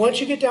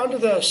 Once you get down to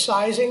the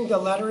sizing, the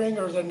lettering,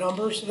 or the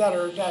numbers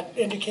that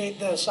indicate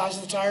the size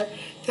of the tire,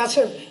 that's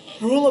a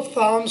rule of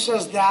thumb,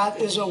 says that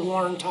is a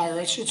worn tire.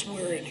 It's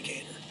wear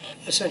indicator,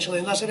 essentially,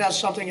 unless it has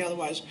something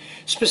otherwise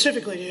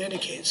specifically to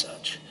indicate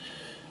such.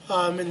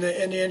 In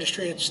the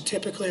industry, it's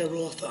typically a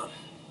rule of thumb.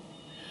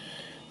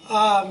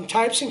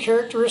 Types and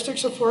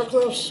characteristics of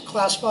forklifts: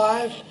 Class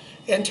 5,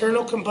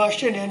 internal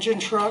combustion engine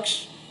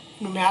trucks,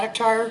 pneumatic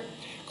tire.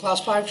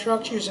 Class 5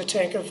 trucks use a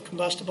tank of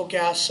combustible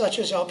gas, such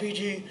as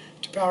LPG,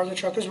 to power the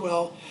truck as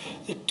well.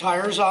 The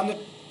tires on the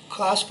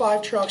Class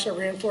 5 trucks are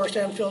reinforced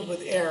and filled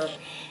with air.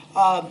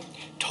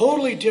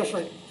 Totally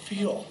different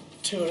feel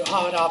to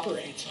how it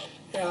operates.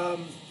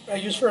 I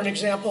use for an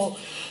example,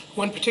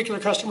 one particular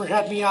customer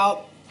had me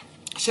out,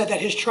 said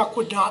that his truck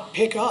would not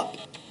pick up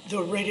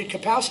the rated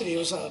capacity. It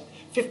was a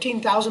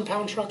 15,000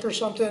 pound truck or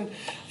something.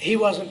 He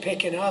wasn't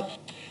picking up,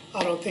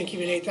 I don't think,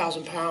 even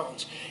 8,000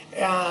 pounds.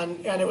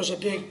 And it was a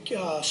big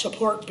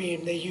support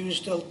beam they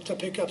used to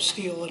pick up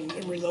steel and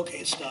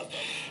relocate stuff.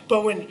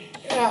 But when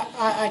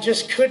I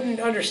just couldn't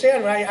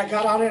understand, when I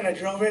got on it and I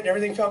drove it and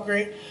everything felt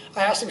great,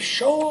 I asked him,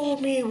 show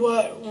me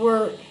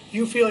where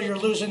you feel you're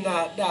losing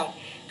that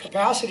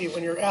capacity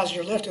as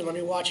you're lifting. Let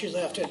me watch you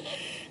lift. And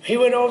he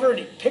went over and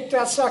he picked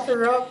that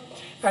sucker up,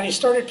 and he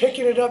started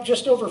picking it up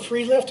just over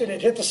free lift, and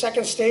it hit the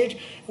second stage.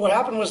 What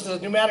happened was the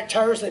pneumatic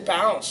tires, they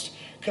bounced,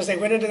 because they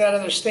went into that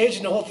other stage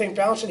and the whole thing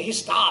bounced, and he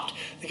stopped.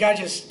 The guy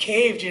just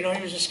caved, he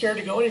was just scared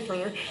to go any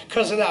further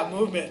because of that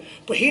movement.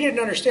 But he didn't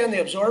understand the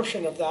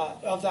absorption of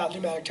that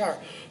pneumatic tire.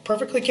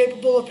 Perfectly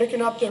capable of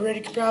picking up the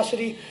rated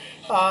capacity.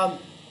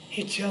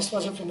 He just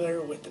wasn't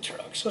familiar with the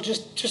truck. So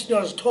just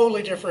notice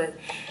totally different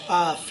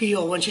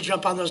feel once you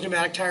jump on those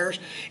pneumatic tires.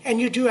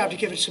 And you do have to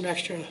give it some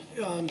extra,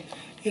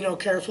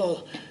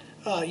 careful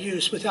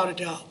use, without a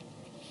doubt.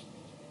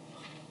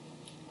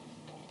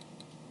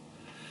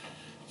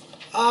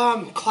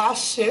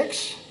 Class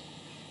 6,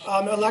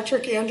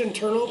 electric and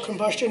internal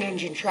combustion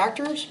engine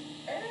tractors.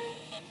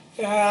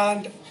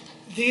 And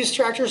these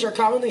tractors are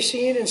commonly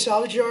seen in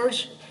salvage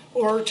yards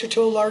or to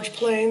tow large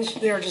planes.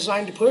 They are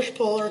designed to push,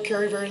 pull, or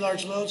carry very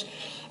large loads.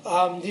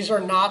 These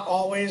are not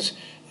always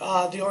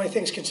the only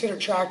things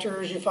considered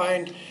tractors. You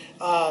find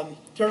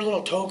there are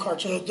little tow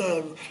carts.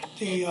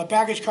 The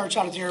baggage carts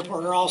out at the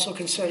airport are also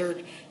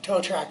considered tow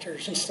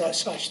tractors and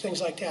such, things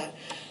like that.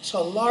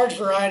 So a large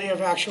variety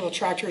of actual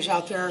tractors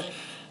out there.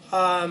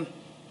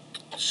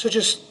 So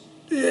just,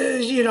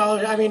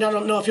 I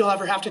don't know if you'll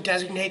ever have to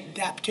designate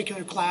that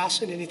particular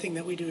class in anything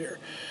that we do here.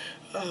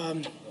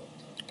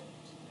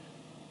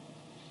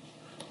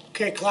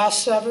 Okay, Class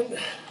 7,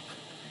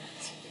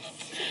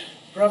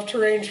 rough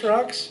terrain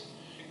trucks.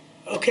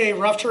 Okay,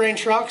 rough terrain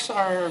trucks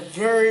are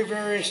very,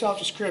 very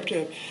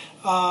self-descriptive.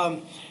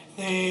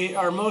 They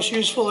are most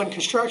useful in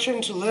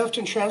construction to lift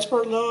and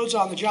transport loads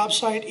on the job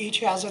site. Each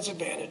has its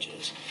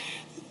advantages.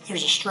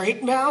 There's a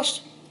straight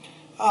mast,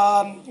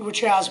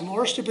 which has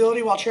more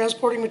stability while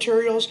transporting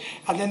materials,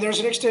 and then there's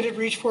an extended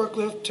reach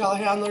forklift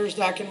telehandlers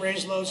that can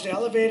raise loads to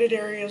elevated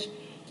areas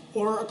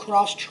or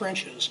across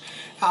trenches.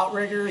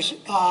 Outriggers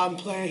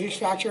play a huge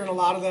factor in a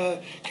lot of the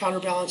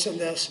counterbalance in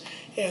this,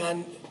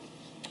 and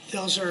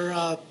those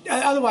are,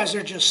 otherwise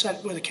they're just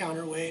set with a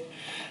counterweight.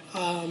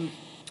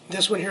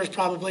 This one here is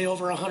probably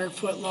over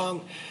 100-foot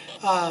long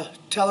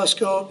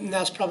telescope, and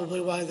that's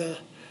probably why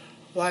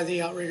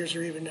the outriggers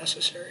are even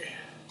necessary.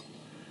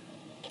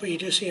 But you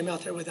do see them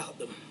out there without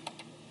them.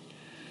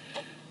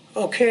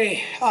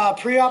 Okay,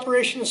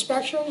 pre-operation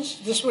inspections.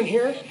 This one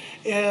here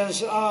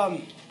is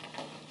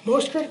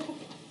most critical?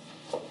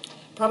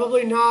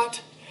 Probably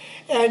not.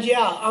 And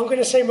yeah, I'm going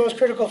to say most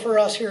critical for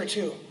us here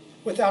too,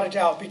 without a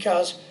doubt,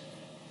 because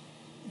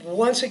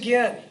once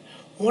again,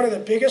 one of the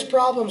biggest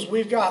problems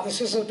we've got, this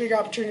is a big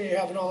opportunity to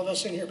have all of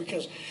us in here,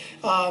 because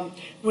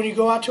when you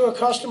go out to a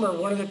customer,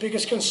 one of the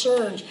biggest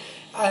concerns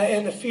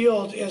in the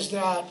field is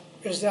that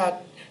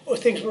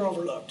things were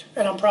overlooked.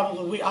 And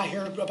I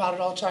hear about it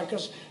all the time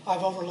because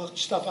I've overlooked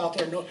stuff out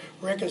there. No,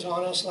 Rick is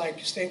on us like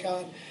stink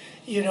on,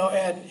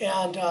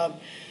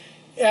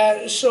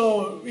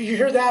 so you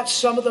hear that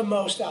some of the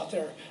most out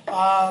there.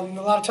 A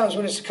lot of times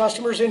when it's the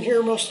customers in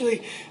here,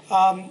 mostly,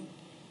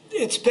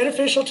 it's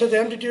beneficial to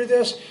them to do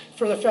this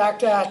for the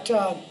fact that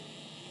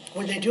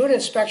when they do an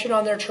inspection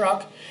on their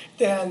truck,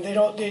 then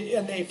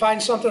they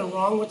find something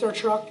wrong with their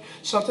truck,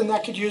 something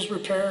that could use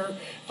repair.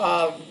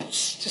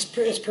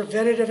 It's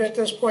preventative at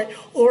this point,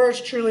 or it's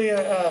truly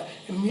a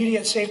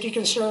immediate safety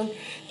concern.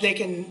 They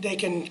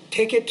can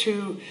take it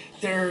to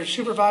their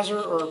supervisor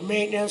or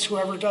maintenance,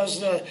 whoever does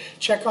the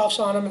checkoffs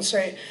on them, and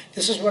say,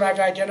 this is what I've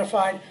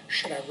identified.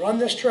 Should I run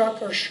this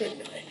truck or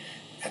shouldn't I?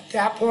 At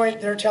that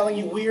point,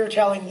 we are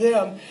telling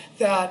them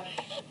that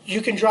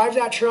you can drive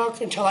that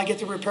truck until I get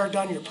the repair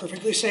done. You're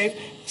perfectly safe.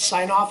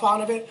 Sign off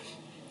on it.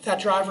 That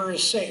driver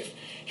is safe.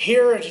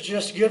 Here, it's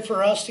just good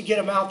for us to get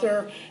them out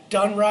there,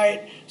 done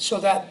right, so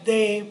that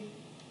they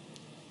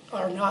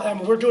are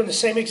not, we're doing the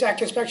same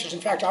exact inspections. In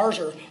fact, ours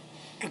are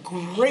a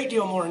great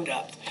deal more in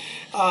depth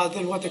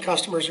than what the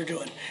customers are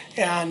doing.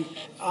 And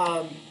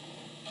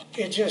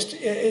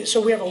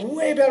so we have a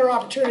way better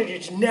opportunity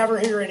to never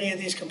hear any of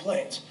these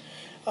complaints.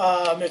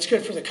 It's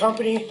good for the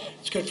company,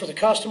 it's good for the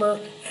customer,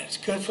 and it's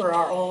good for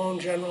our own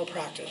general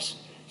practice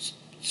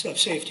of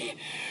safety.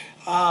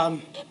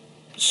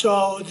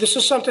 So this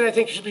is something I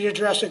think should be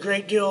addressed a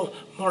great deal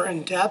more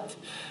in depth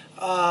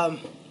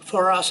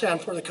for us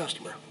and for the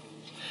customer.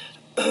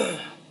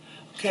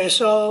 Okay,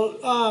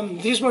 so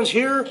these ones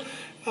here,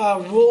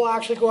 we'll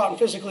actually go out and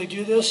physically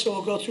do this, so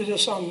we'll go through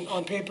this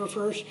on paper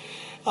first.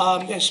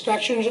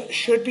 Inspections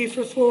should be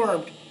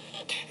performed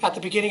at the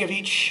beginning of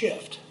each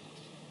shift.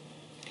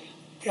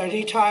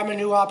 Anytime a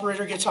new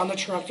operator gets on the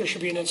truck, there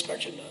should be an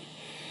inspection done.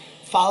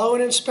 Follow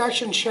an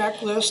inspection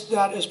checklist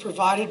that is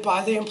provided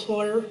by the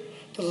employer.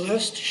 The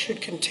list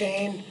should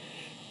contain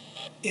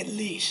at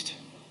least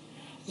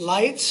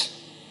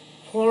lights,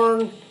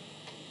 horn,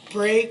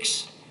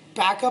 brakes,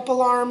 backup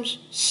alarms,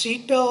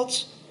 seat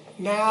belts,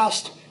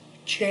 mast,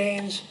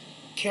 chains,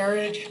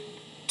 carriage,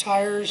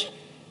 tires,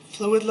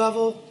 fluid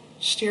level,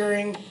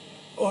 steering,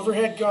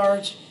 overhead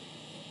guards,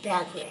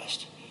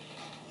 backrest.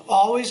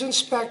 Always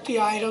inspect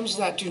the items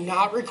that do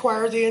not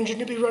require the engine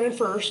to be running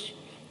first,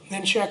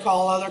 then check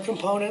all other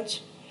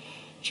components.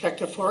 Check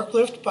the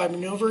forklift by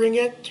maneuvering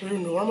it through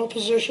normal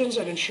positions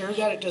and ensure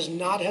that it does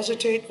not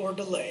hesitate or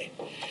delay.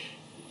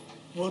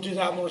 We'll do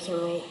that more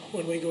thorough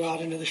when we go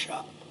out into the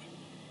shop.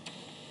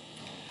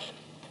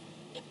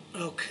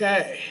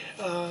 Okay,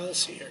 let's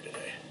see here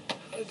today.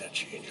 How did that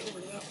change over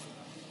to that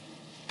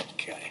one?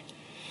 Okay.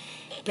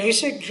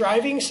 Basic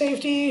driving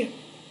safety.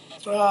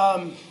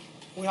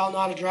 We all know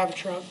how to drive a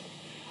truck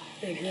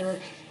in here.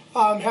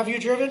 Have you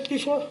driven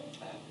before?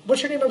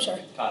 What's your name? I'm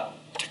sorry. Kyle.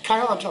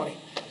 Kyle, I'm Tony.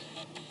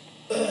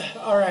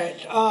 All right.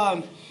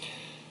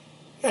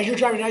 You're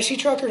driving an IC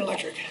truck or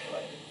electric?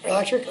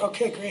 Electric?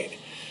 Okay, great.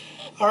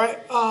 All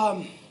right.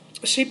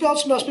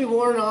 Seatbelts must be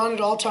worn on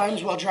at all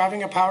times while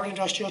driving a powered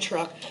industrial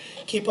truck.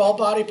 Keep all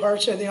body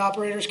parts in the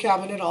operator's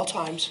cabin at all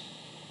times.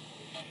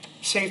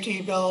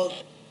 Safety belt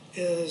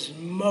is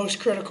most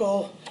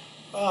critical,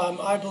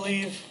 I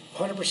believe,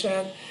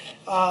 100%.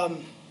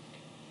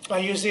 I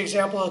use the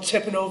example of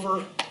tipping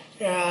over,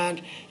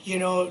 and you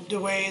know the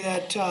way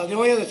that the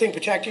only other thing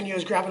protecting you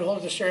is grabbing hold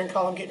of the steering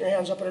column, getting your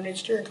hands up underneath the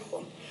steering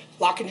column,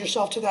 locking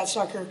yourself to that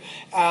sucker,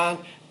 and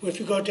if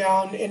you go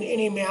down in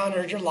any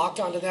manner, you're locked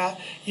onto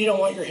that. You don't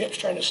want your hips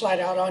trying to slide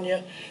out on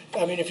you.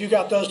 I mean, if you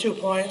got those 2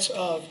 points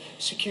of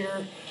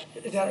secure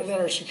that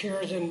are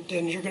secure, then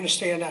you're going to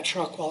stay in that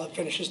truck while it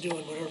finishes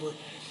doing whatever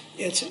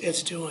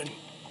it's doing,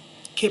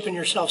 keeping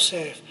yourself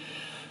safe.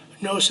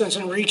 No sense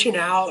in reaching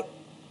out.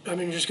 I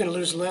mean, you're just going to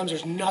lose limbs.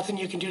 There's nothing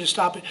you can do to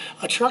stop it.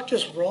 A truck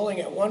just rolling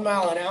at 1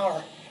 mile an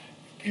hour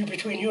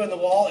between you and the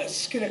wall,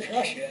 it's going to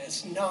crush you.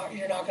 It's not.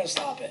 You're not going to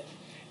stop it.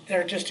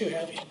 They're just too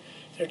heavy.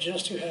 They're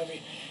just too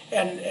heavy.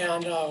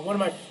 And one of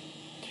my,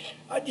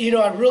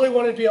 I really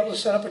wanted to be able to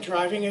set up a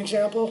driving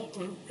example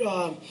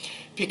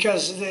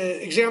because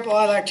the example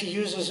I like to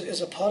use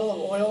is a puddle of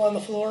oil on the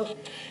floor,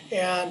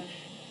 and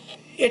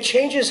it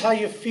changes how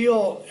you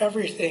feel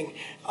everything.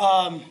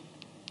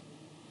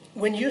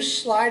 When you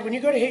slide, when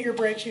you go to hit your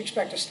brakes, you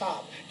expect to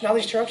stop. Now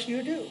these trucks,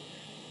 you do.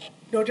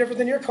 No different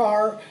than your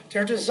car.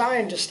 They're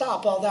designed to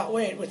stop all that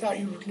weight without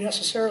you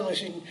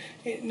necessarily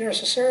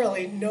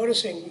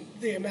noticing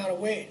the amount of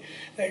weight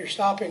that you're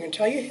stopping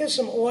until you hit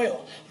some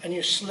oil and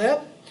you slip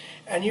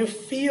and you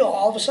feel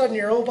all of a sudden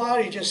your whole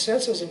body just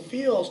senses and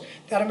feels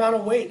that amount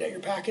of weight that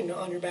you're packing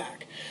on your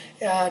back.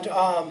 And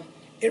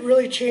it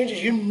really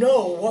changes. You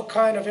know what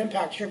kind of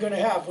impact you're going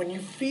to have when you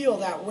feel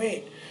that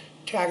weight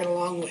tagging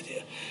along with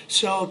you.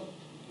 So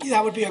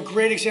that would be a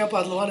great example.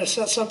 I'd want to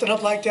set something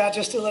up like that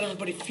just to let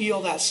everybody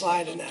feel that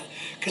slide in that,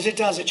 because it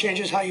does. It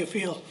changes how you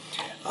feel.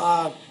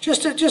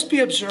 Just be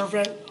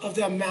observant of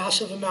the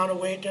massive amount of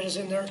weight that is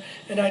in there.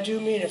 And I do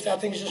mean if that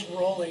thing's just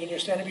rolling and you're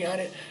standing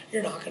behind it,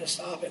 you're not going to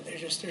stop it. They're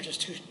just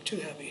too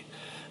heavy.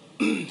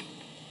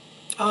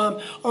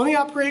 Only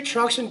operate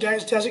trucks in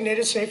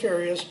designated safe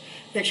areas.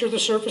 Make sure the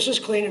surface is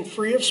clean and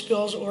free of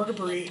spills or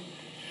debris.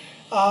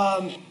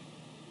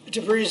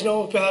 Debris is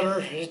no better.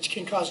 It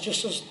can cause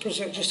just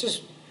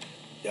as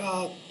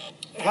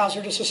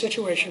hazardous a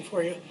situation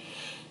for you.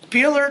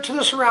 Be alert to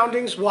the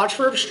surroundings. Watch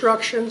for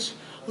obstructions,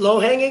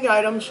 low-hanging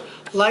items,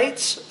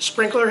 lights,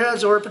 sprinkler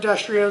heads, or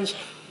pedestrians.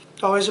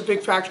 Always a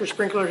big factor,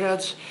 sprinkler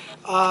heads.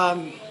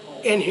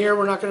 In here,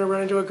 we're not going to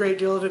run into a great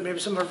deal of it. Maybe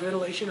some of our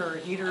ventilation or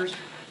heaters,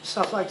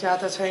 stuff like that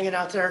that's hanging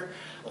out there.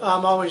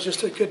 Always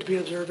just good to be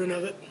observant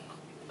of it.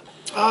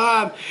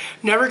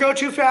 Never go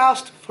too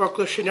fast.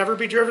 Forklift should never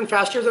be driven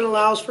faster than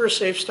allows for a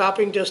safe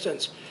stopping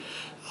distance.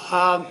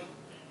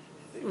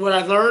 What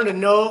I've learned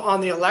and know on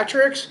the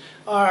electrics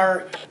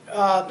are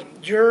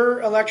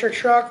your electric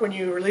truck, when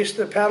you release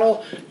the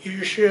pedal,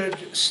 you should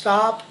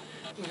stop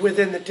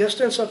within the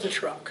distance of the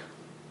truck.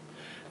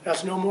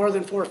 That's no more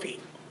than 4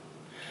 feet.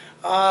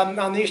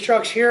 On these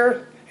trucks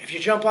here, If you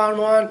jump on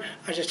one,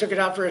 I just took it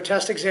out for a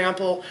test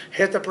example,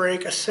 hit the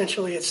brake,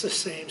 essentially it's the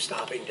same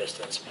stopping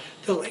distance,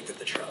 the length of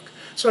the truck.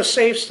 So a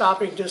safe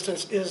stopping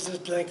distance is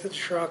the length of the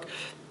truck.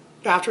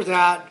 After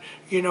that,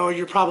 you know,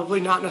 you're probably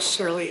not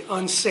necessarily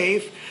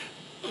unsafe,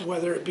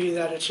 whether it be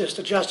that it's just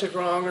adjusted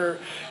wrong or,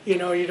 you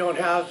know, you don't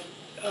have,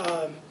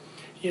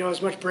 you know,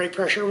 as much brake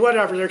pressure,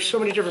 whatever. There's so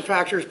many different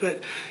factors,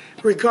 but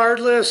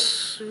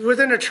regardless,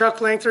 within a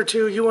truck length or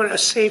two, you want a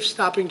safe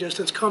stopping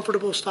distance,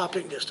 comfortable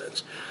stopping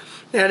distance.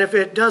 And if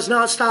it does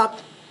not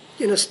stop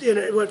in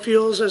what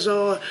feels as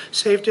though a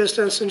safe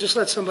distance, then just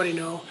let somebody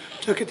know.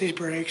 Look at these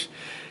brakes,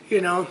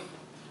 you know.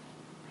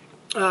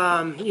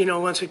 You know,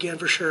 once again,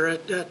 for sure,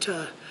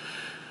 that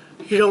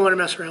you don't want to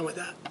mess around with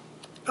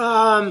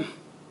that.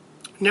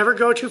 Never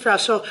go too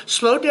fast. So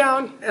slow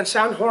down and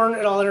sound horn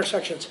at all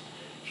intersections.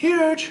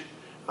 Huge.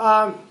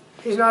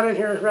 He's not in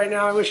here right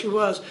now. I wish he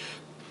was.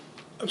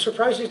 I'm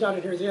surprised he's not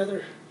in here. The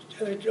other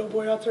Joe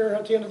boy out there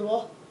at the end of the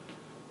wall.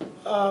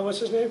 What's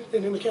his name? The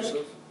new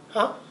mechanic?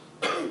 Huh?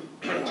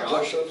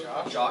 Josh.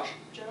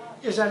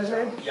 Is that his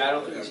name? Yeah, I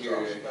don't think he's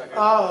here.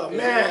 Oh,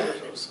 man.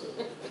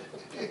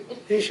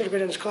 He should have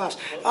been in his class.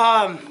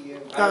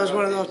 That was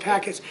one of those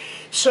packets.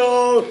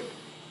 So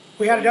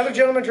we had another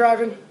gentleman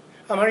driving.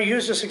 I'm going to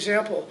use this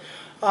example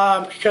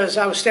because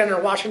I was standing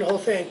there watching the whole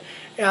thing.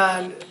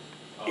 And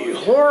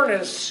horn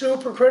is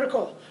super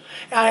critical.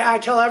 I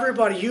tell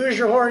everybody, use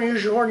your horn,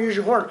 use your horn, use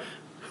your horn.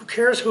 Who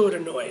cares who it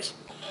annoys?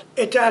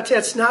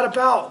 It's not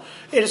about,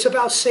 it's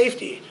about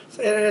safety.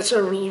 And it's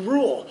a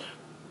rule.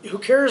 Who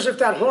cares if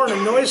that horn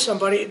annoys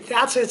somebody?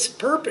 That's its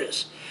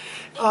purpose.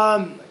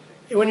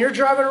 When you're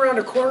driving around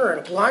a corner,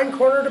 and a blind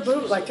corner to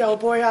boot, like that old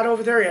boy out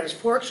over there, he had his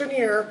forks in the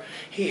air,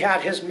 he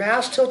had his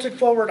mast tilted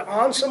forward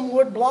on some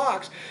wood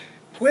blocks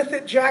with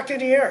it jacked in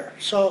the air,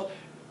 so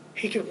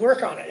he could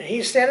work on it. And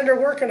he's standing there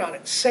working on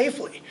it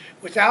safely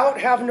without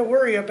having to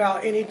worry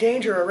about any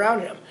danger around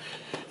him.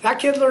 That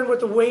kid learned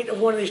what the weight of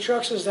one of these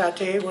trucks is that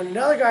day when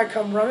another guy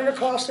come running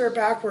across there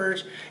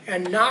backwards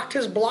and knocked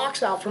his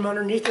blocks out from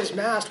underneath his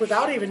mast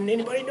without even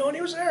anybody knowing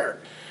he was there.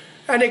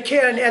 And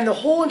the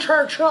whole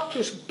entire truck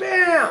just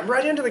bam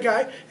right into the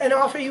guy, and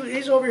off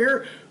he's over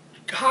here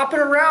hopping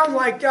around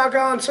like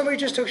doggone somebody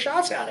just took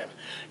shots at him.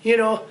 You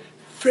know,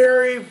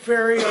 very,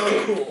 very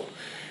uncool.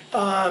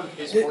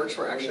 His forks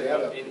were actually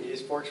up.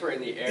 His forks were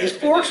in the air. His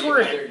forks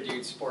were. The other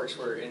dude's forks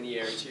were in the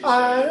air too.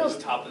 So his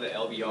top of the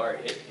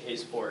LBR hit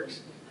his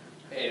forks.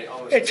 And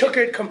it took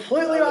it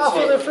completely off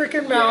of the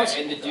freaking mounts.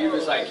 Yeah, and the dude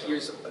was like, he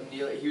was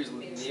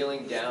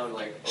kneeling down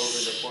like over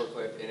the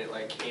forklift, and it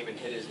like came and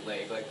hit his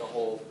leg. Like the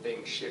whole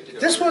thing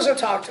shifted. This wasn't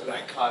talked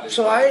about,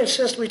 so I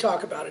insist we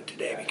talk about it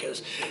today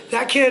because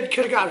that kid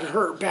could have gotten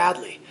hurt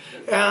badly,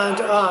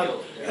 and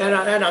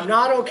I'm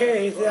not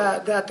okay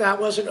that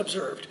wasn't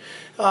observed.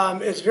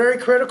 It's very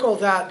critical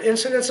that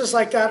incidences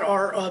like that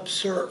are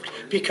observed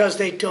because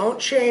they don't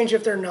change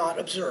if they're not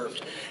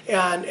observed.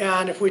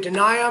 And if we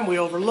deny them, we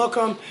overlook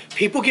them,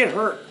 people get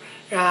hurt.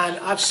 And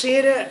I've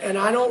seen it, and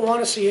I don't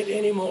want to see it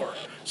anymore.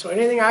 So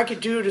anything I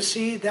could do to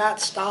see that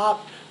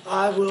stop,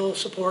 I will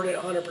support it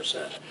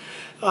 100%.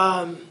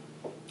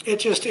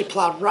 It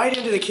plowed right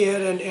into the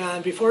kid,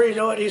 and before you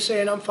know it, he's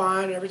saying, I'm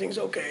fine, everything's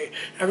okay.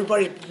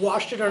 Everybody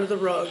washed it under the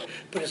rug,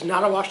 but it's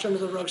not a washed under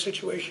the rug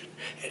situation.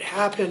 It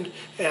happened,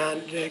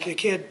 and the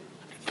kid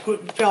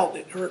felt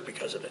it hurt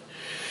because of it.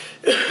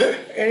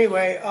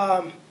 Anyway,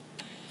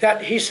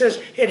 that he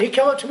says, and he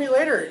came up to me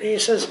later, and he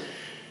says,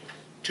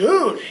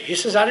 dude, he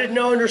says, I didn't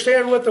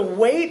understand what the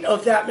weight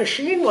of that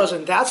machine was,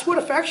 and that's what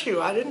affects you.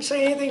 I didn't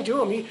say anything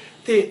to him.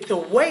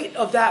 The weight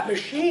of that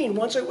machine,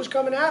 once it was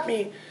coming at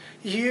me,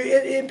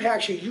 it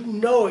impacts you. You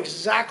know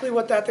exactly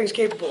what that thing's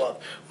capable of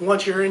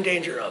once you're in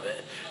danger of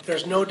it.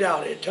 There's no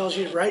doubt. It tells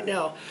you right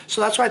now.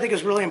 So that's why I think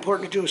it's really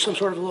important to do some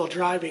sort of a little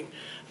driving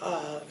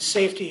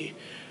safety,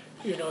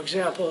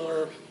 example,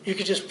 or you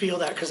could just feel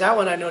that, because that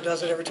one I know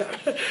does it every time.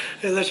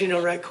 It lets you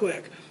know right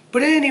quick.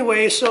 But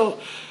anyway, so,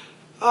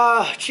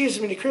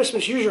 Jesus, many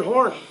Christmas, use your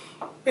horn.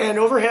 And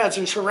overheads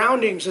and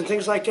surroundings and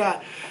things like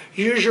that.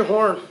 Use your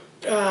horn.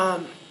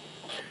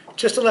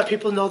 Just to let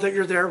people know that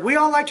you're there. We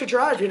all like to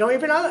drive,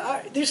 even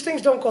these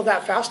things don't go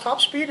that fast. Top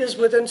speed is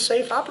within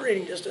safe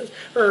operating distance,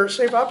 or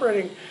safe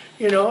operating,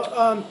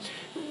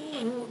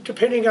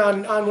 depending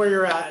on where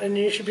you're at. And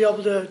you should be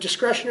able to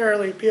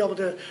discretionarily be able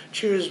to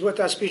choose what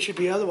that speed should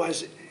be.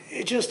 Otherwise,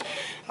 it just,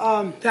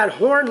 that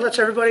horn lets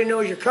everybody know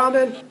you're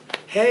coming.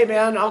 Hey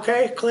man,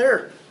 okay,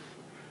 clear.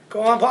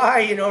 Go on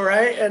by,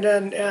 right? And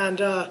then,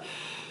 and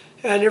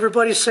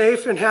everybody's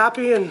safe and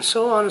happy and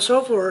so on and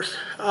so forth.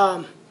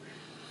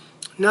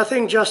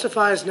 Nothing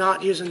justifies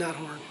not using that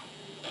horn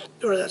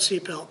or that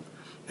seatbelt.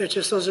 It's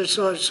just, those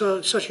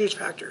are such huge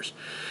factors.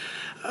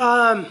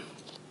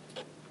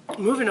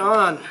 Moving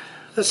on,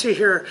 let's see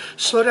here.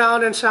 Slow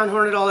down and sound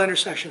horn at all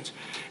intersections.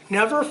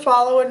 Never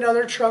follow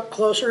another truck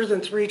closer than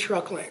 3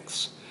 truck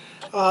lengths.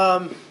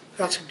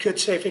 That's a good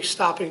safe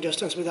stopping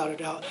distance without a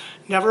doubt.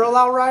 Never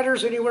allow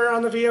riders anywhere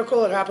on the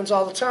vehicle. It happens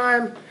all the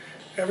time.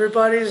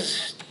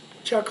 Everybody's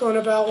chuckling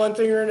about one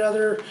thing or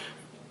another.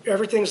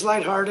 everything's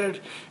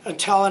lighthearted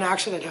until an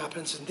accident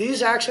happens. And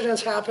these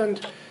accidents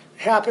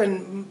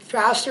happen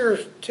faster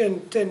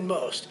than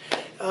most.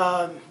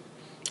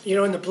 You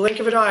know, in the blink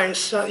of an eye,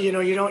 you know,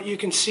 you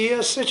can see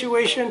a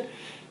situation,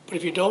 but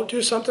if you don't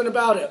do something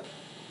about it,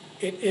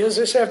 it is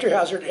a safety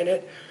hazard, and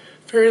it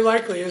very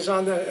likely is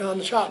on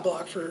the chopping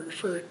block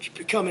for it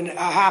becoming a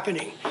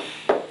happening.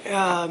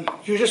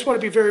 You just want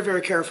to be very,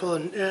 very careful,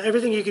 and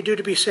everything you can do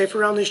to be safe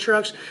around these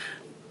trucks,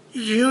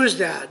 use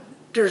that.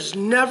 There's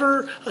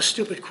never a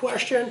stupid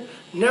question,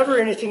 never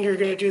anything you're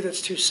going to do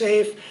that's too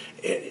safe.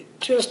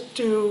 Just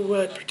do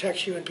what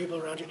protects you and people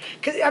around you.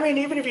 'Cause, I mean,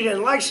 even if you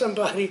didn't like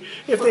somebody,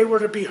 if they were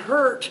to be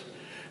hurt,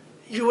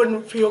 you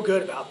wouldn't feel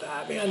good about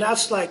that. Man,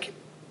 that's like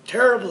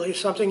terribly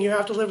something you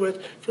have to live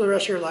with for the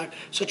rest of your life.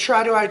 So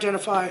try to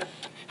identify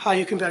how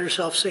you can better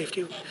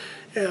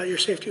your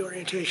safety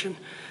orientation.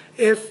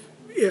 If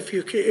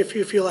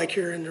you feel like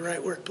you're in the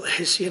right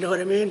workplace, you know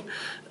what I mean?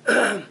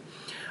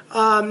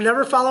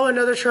 Never follow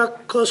another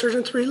truck closer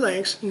than 3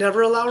 lengths.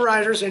 Never allow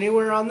riders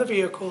anywhere on the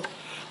vehicle.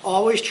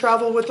 Always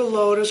travel with the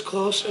load as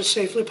close as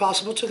safely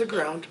possible to the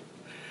ground.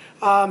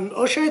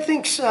 OSHA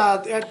thinks,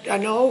 I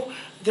know,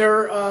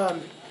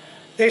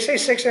 they say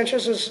 6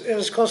 inches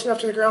is close enough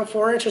to the ground.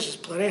 4 inches is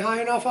plenty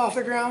high enough off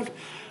the ground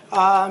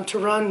to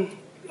run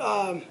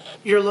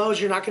your loads.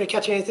 You're not going to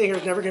catch anything.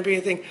 There's never going to be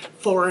anything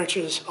 4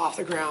 inches off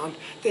the ground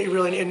that you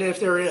really, and if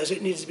there is,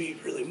 it needs to be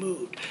really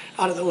moved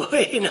out of the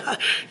way.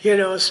 You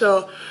know,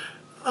 so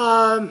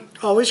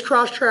always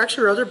cross tracks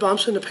or other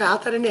bumps in the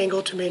path at an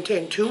angle to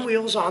maintain 2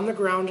 wheels on the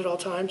ground at all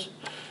times.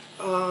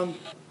 And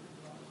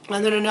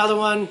then another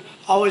one,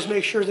 always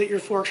make sure that your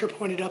forks are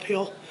pointed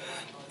uphill.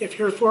 If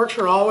your forks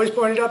are always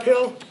pointed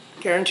uphill,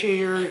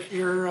 guarantee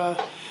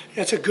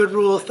it's a good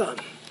rule of thumb.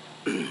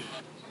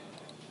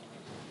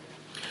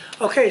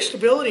 Okay,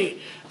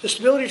 stability. The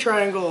stability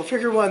triangle,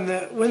 figure 1,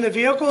 when the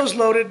vehicle is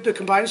loaded, the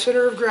combined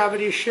center of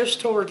gravity shifts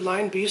toward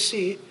line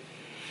BC.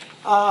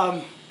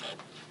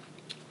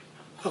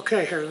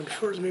 Okay, here,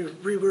 let me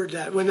reword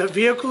that. When the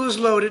vehicle is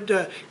loaded,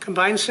 the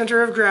combined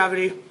center of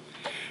gravity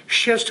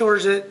shifts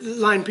towards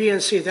line B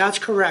and C. That's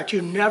correct.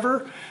 You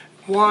never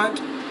want,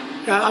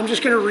 I'm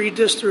just going to read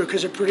this through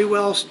because it pretty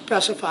well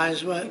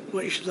specifies what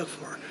you should look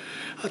for.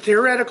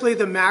 Theoretically,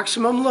 the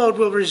maximum load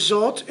will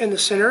result in the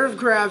center of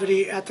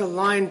gravity at the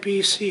line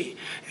BC.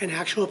 In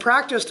actual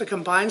practice, the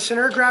combined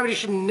center of gravity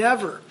should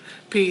never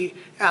be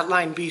at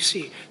line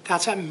BC.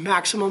 That's at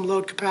maximum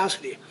load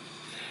capacity.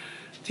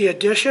 The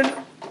addition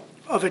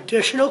of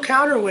additional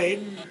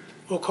counterweight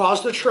will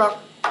cause the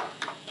truck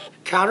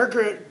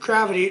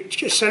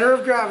center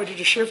of gravity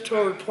to shift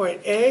toward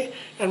point A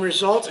and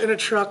result in a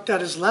truck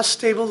that is less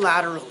stable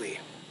laterally.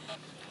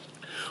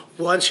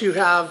 Once you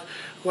have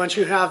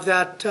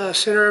that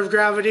center of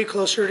gravity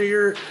closer to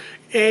your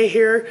A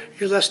here,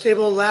 you're less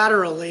stable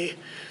laterally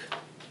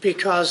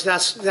because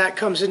that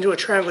comes into a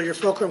triangle. Your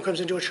fulcrum comes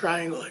into a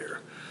triangle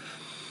here.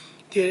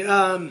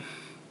 All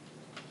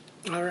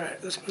right,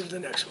 let's move to the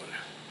next one.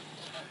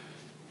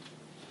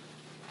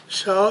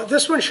 So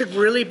this one should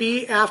really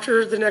be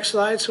after the next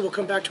slide, so we'll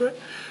come back to it.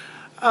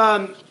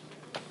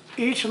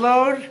 Each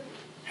load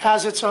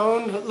has its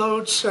own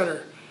load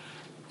center.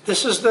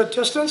 This is the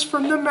distance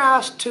from the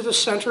mast to the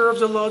center of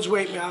the load's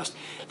weight mast.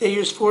 They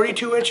use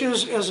 42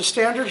 inches as a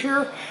standard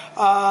here.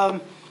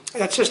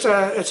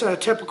 It's a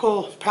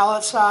typical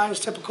pallet size,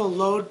 typical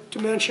load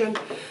dimension.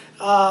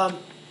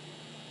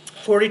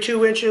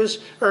 42 inches,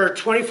 or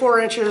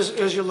 24 inches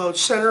is your load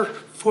center,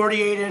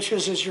 48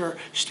 inches is your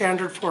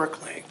standard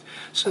fork length.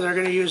 So they're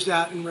going to use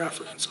that in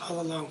reference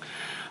all along.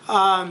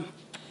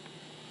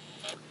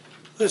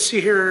 Let's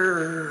see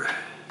here.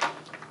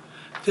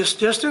 This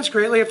distance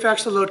greatly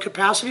affects the load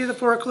capacity of the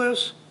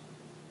forklifts.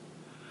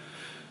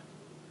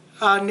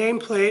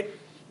 Nameplate.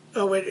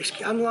 Oh wait,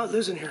 I'm not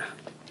losing here.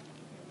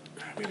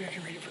 Maybe I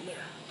can read it from there.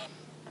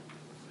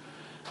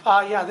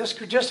 Yeah, this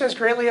distance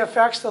greatly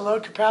affects the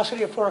load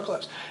capacity of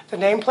forklifts. The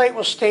nameplate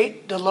will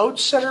state the load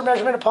center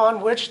measurement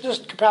upon which this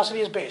capacity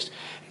is based.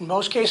 In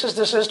most cases,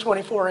 this is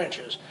 24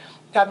 inches.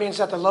 That means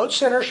that the load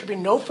center should be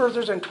no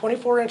further than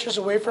 24 inches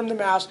away from the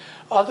mast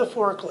of the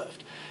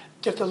forklift.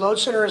 If the load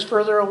center is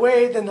further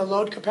away, then the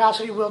load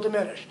capacity will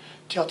diminish.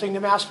 Tilting the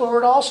mast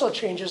forward also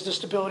changes the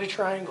stability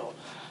triangle.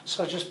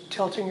 So just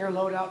tilting your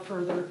load out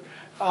further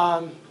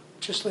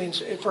just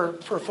leans for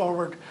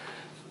forward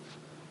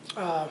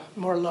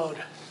more load.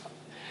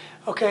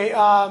 Okay,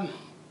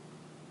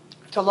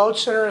 the load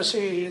center is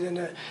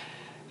the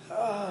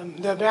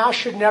mast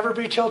should never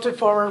be tilted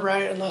forward,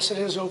 right, unless it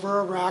is over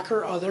a rack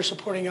or other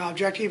supporting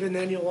object. Even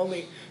then, you'll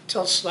only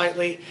tilt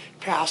slightly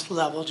past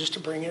level just to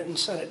bring it and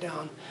set it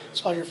down.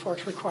 That's all your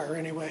forks require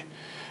anyway.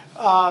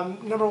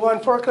 Number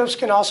 1, forklifts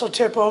can also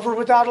tip over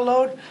without a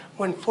load.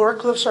 When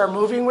forklifts are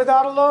moving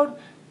without a load,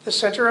 the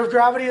center of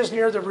gravity is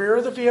near the rear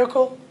of the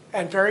vehicle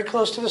and very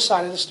close to the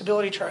side of the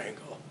stability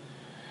triangle.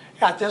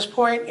 At this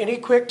point, any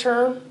quick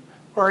turn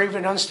or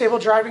even unstable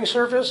driving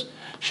surface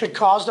should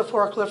cause the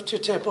forklift to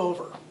tip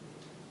over.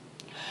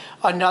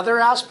 Another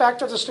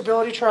aspect of the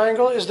stability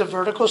triangle is the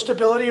vertical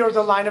stability or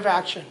the line of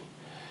action.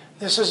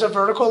 This is a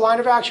vertical line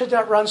of action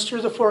that runs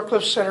through the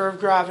forklift's center of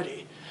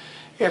gravity.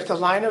 If the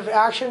line of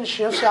action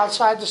shifts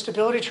outside the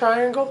stability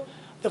triangle,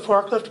 the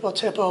forklift will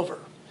tip over.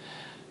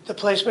 The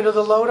placement of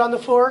the load on the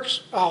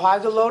forks, how high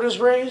the load is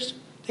raised,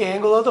 the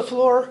angle of the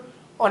floor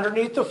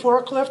underneath the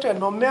forklift, and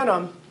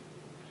momentum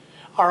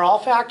are all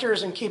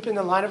factors in keeping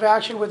the line of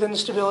action within the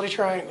stability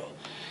triangle.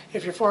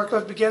 If your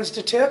forklift begins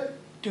to tip,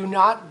 do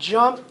not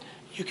jump.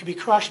 You can be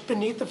crushed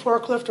beneath the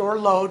forklift or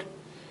load.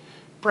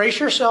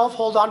 Brace yourself,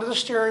 hold onto the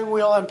steering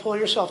wheel, and pull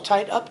yourself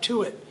tight up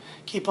to it.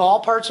 Keep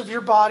all parts of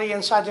your body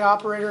inside the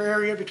operator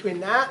area between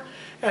that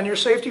and your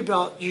safety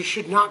belt. You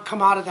should not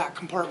come out of that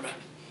compartment.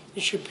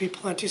 You should be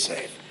plenty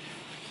safe.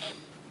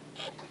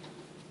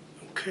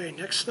 Okay,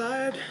 next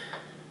slide.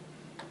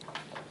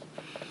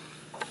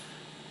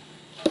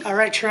 All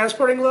right,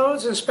 transporting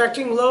loads,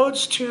 inspecting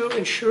loads to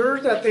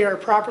ensure that they are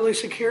properly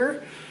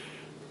secure,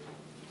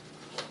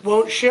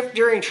 won't shift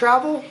during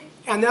travel,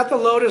 and that the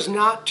load is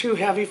not too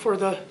heavy for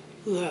the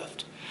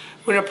lift.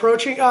 When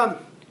approaching, well,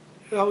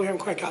 we haven't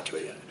quite got to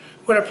it yet.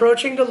 When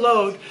approaching the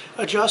load,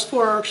 adjust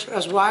forks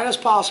as wide as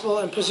possible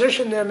and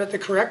position them at the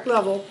correct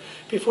level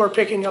before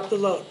picking up the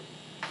load.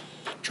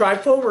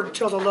 Drive forward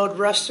until the load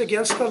rests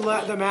against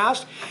the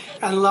mast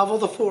and level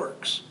the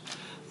forks.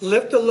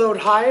 Lift the load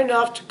high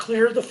enough to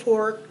clear the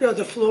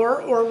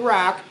floor or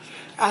rack,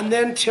 and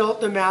then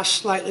tilt the mast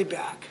slightly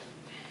back.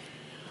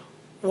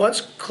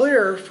 Once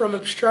clear from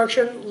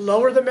obstruction,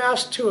 lower the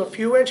mast to a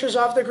few inches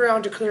off the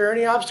ground to clear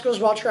any obstacles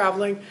while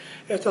traveling.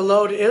 If the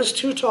load is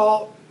too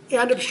tall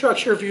and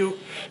obstructs your view,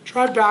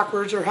 drive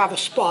backwards or have a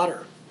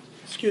spotter.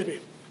 Excuse me.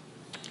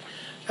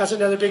 That's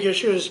another big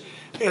issue is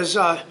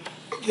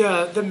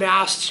the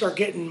masts are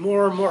getting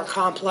more and more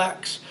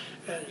complex.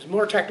 There's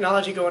more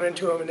technology going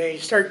into them, and they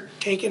start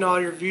taking all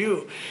your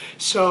view.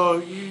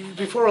 So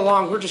before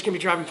long, we're just going to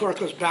be driving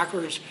forklifts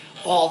backwards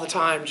all the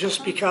time,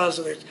 just because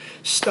of the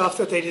stuff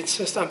that they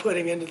insist on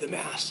putting into the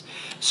mast.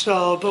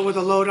 So, but with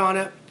a load on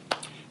it,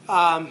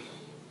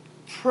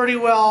 pretty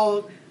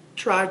well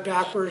drive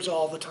backwards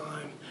all the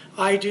time.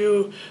 I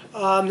do.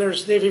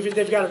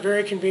 They've got it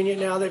very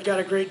convenient now. They've got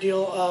a great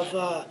deal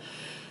of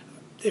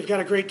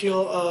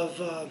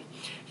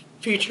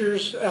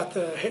features at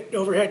the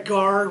overhead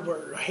guard,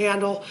 where a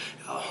handle,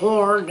 a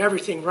horn, and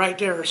everything right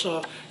there.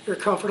 So you're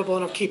comfortable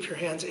enough to keep your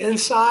hands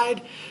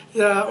inside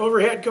the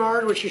overhead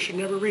guard, which you should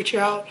never reach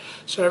out.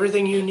 So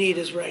everything you need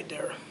is right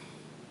there.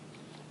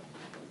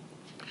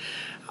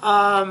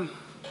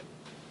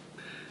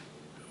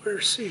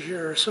 Let's see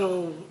here.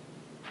 So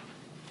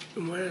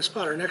I'm going to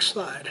spot our next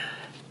slide.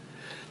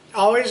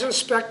 Always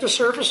inspect the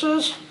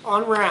surfaces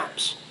on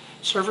ramps.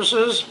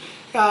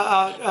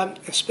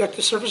 Inspect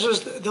the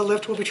surfaces the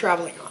lift will be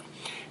traveling on.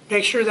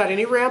 Make sure that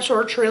any ramps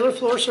or trailer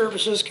floor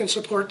surfaces can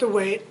support the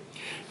weight.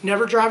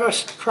 Never drive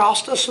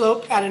across a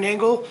slope at an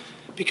angle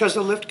because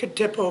the lift could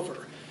tip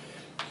over.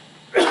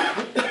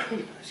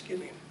 Excuse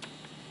me.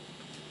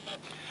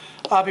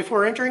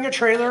 Before entering a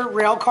trailer,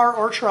 rail car,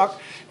 or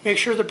truck, make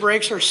sure the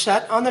brakes are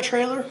set on the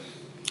trailer,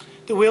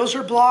 the wheels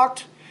are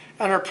blocked,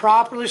 and are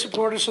properly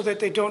supported so that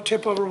they don't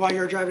tip over while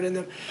you're driving in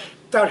them.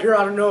 Out here,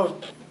 I don't know,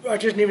 I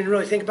didn't even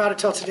really think about it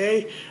till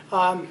today.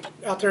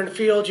 Out there in the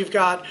field, you've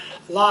got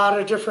a lot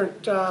of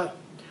different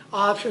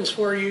options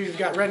for you. You've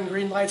got red and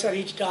green lights at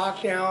each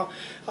dock now.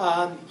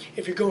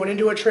 If you're going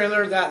into a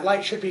trailer, that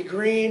light should be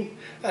green.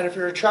 And if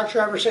you're a truck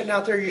driver sitting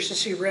out there, you should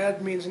see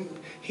red, means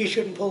he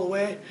shouldn't pull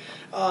away.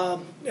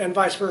 And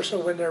vice versa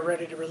when they're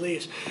ready to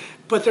release.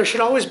 But there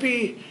should always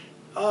be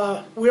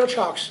wheel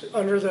chocks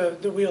under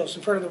the wheels,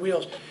 in front of the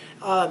wheels.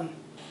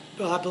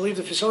 I believe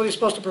the facility is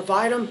supposed to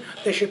provide them.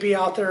 They should be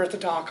out there at the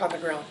dock on the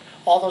ground.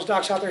 All those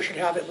docks out there should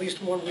have at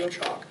least one wheel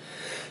chock.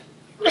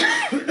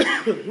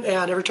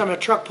 And every time a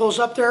truck pulls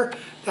up there,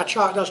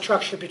 those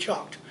trucks should be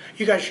chalked.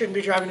 You guys shouldn't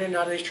be driving in and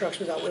out of these trucks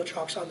without wheel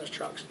chocks on those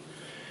trucks.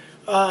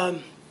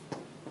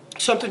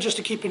 Something just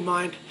to keep in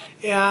mind.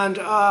 And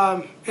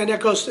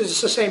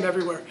it's the same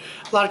everywhere.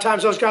 A lot of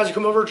times those guys who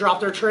come over,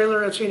 drop their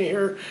trailer, I've seen it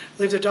here,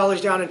 leave the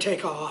dollies down and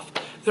take off.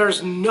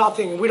 There's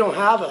nothing, we don't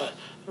have a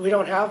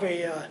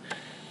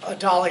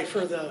dolly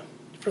for the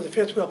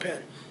fifth wheel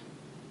pin.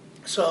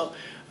 So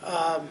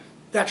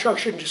that truck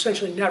should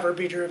essentially never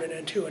be driven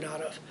into and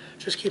out of.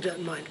 Just keep that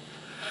in mind.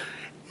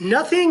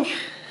 Nothing,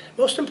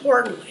 most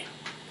importantly,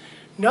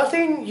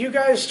 nothing you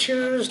guys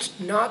choose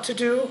not to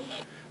do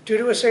due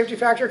to a safety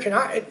factor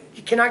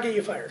cannot get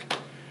you fired.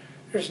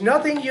 There's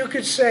nothing you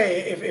could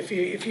say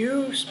if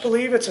you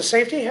believe it's a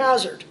safety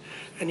hazard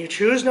and you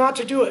choose not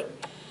to do it,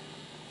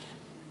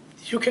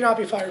 you cannot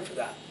be fired for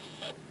that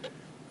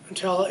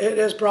until it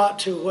is brought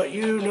to what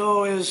you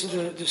know is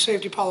the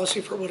safety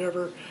policy for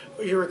whatever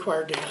you're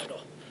required to handle.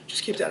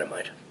 Just keep that in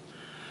mind.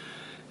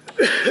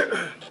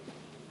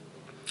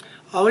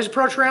 Always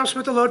approach ramps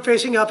with the load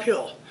facing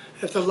uphill.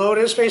 If the load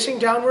is facing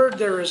downward,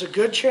 there is a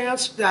good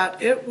chance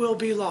that it will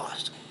be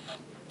lost.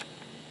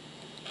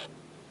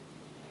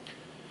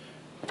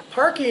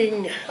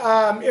 Parking,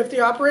 if the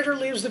operator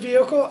leaves the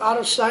vehicle out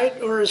of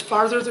sight or is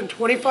farther than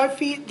 25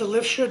 feet, the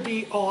lift should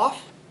be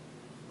off.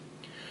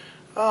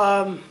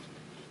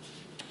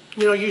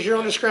 You know, use your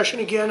own discretion.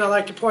 Again, I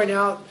like to point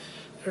out,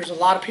 there's a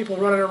lot of people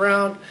running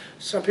around.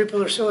 Some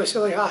people are silly,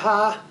 silly,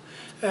 ha-ha,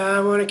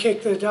 and want to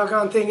kick the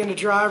doggone thing into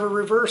drive or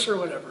reverse or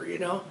whatever, you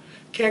know.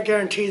 Can't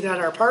guarantee that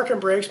our parking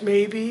brakes,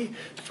 maybe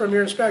from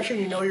your inspection,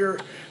 you know your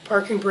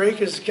parking brake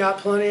has got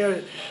plenty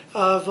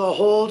of a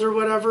hold or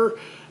whatever,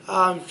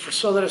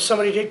 so that if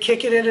somebody did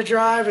kick it into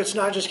drive, it's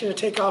not just going to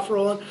take off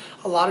rolling.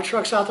 A lot of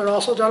trucks out there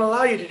also don't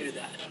allow you to do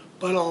that,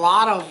 but a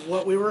lot of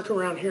what we work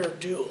around here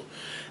do.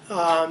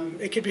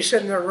 It could be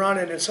sitting there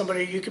running and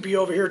somebody, you could be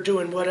over here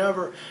doing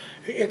whatever.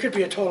 It could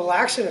be a total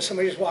accident.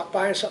 Somebody just walked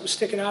by and something's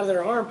sticking out of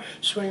their arm,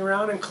 swing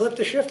around and clip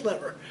the shift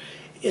lever.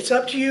 It's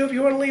up to you if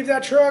you want to leave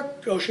that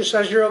truck. OSHA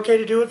says you're okay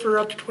to do it for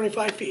up to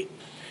 25 feet.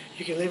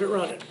 You can leave it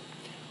running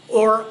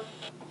or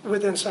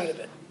within sight of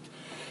it.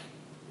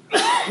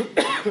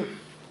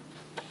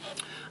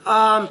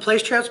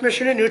 Place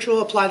transmission in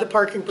neutral, apply the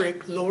parking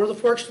brake, lower the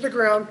forks to the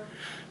ground.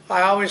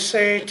 I always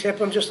say tip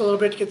them just a little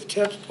bit to get the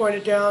tips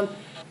pointed down.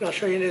 And I'll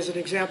show you as an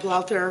example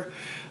out there.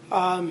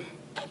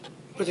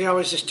 But they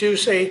always just do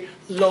say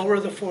lower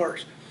the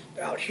forks.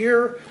 Out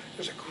here,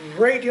 there's a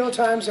great deal of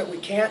times that we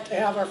can't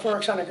have our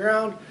forks on the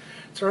ground.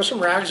 Throw some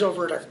rags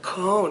over it, or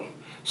cone,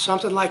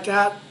 something like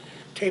that.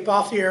 Tape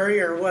off the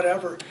area or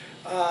whatever.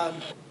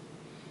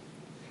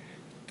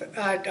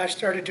 I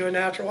started doing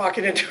that after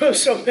walking into them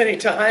so many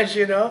times,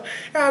 you know,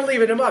 and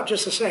leaving them up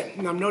just the same.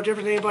 And I'm no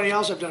different than anybody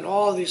else. I've done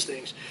all of these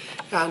things.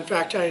 And in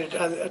fact,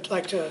 I'd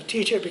like to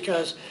teach it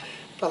because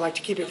I like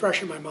to keep it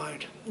fresh in my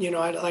mind. You know,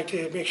 I'd like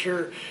to make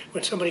sure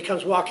when somebody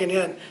comes walking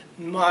in,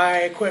 my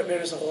equipment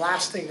is the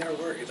last thing they're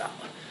worried about.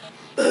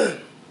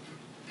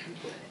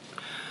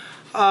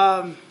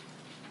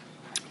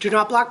 Do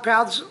not block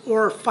paths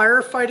or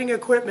firefighting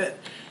equipment.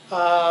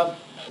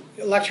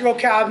 Electrical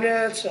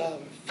cabinets,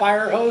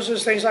 fire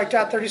hoses, things like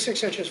that,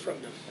 36 inches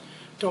from them.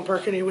 Don't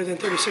park any within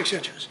 36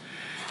 inches.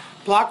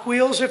 Block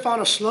wheels if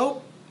on a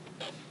slope.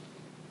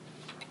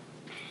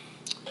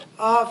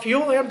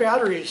 Fuel and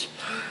batteries.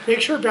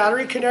 Make sure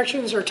battery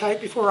connections are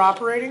tight before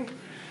operating.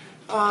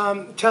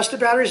 Test the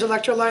battery's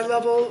electrolyte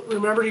level.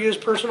 Remember to use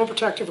personal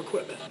protective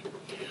equipment.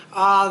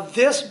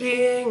 This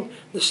being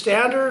the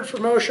standard for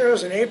OSHA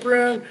is an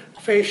apron,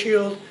 face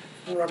shield,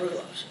 and rubber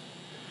gloves.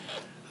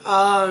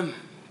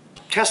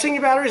 Testing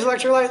your battery's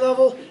electrolyte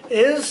level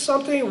is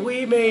something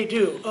we may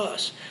do,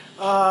 us.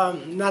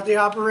 Not the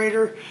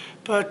operator,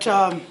 but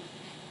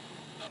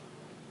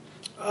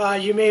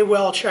you may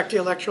well check the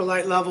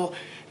electrolyte level.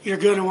 You're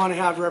going to want to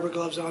have rubber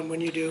gloves on when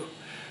you do.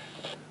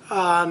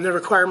 The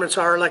requirements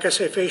are, like I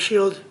say, face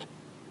shield,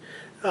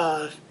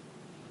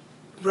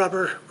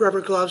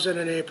 rubber gloves, and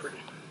an apron.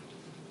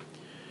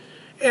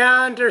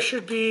 And there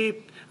should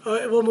be,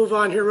 we'll move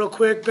on here real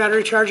quick,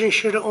 battery charging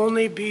should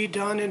only be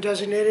done in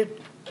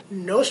designated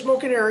no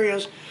smoking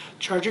areas.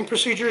 Charging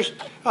procedures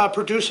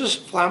produces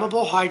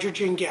flammable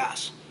hydrogen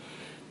gas.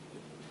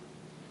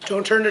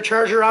 Don't turn the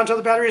charger on until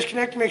the battery is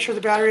connected. Make sure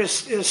the battery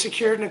is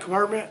secured in a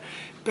compartment.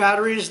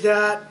 Batteries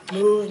that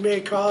move may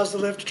cause the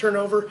lift to turn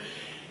over.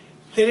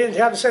 They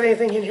haven't said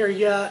anything in here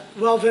yet.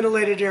 Well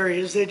ventilated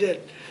areas, they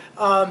did.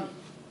 That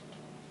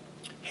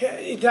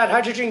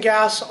hydrogen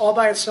gas all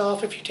by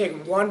itself, if you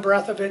take one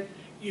breath of it,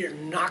 you're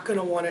not going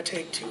to want to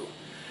take two.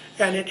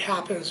 And it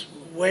happens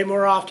way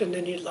more often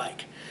than you'd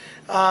like.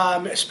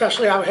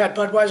 Especially I had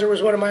Budweiser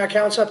was one of my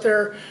accounts up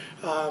there.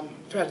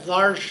 I've had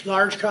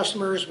large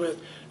customers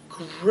with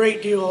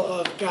great deal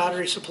of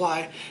battery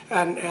supply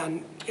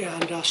and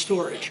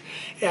storage,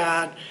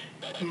 and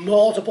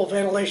multiple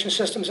ventilation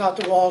systems out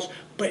the walls,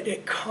 but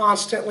it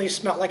constantly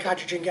smelled like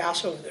hydrogen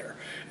gas over there,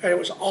 and it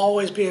was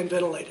always being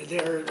ventilated.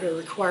 They're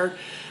required,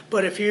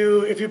 but if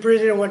you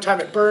breathe it in one time,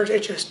 it burns.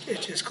 It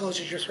just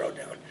closes your throat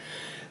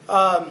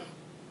down.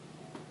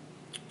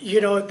 You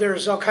know,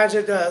 there's all kinds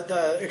of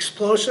the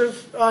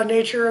explosive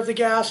nature of the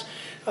gas.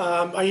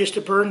 I used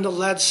to burn the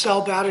lead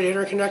cell battery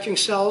interconnecting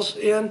cells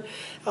in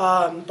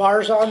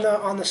bars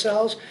on the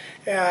cells,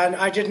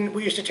 and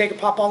we used to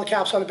pop all the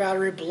caps on the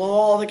battery, blow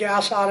all the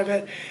gas out of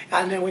it,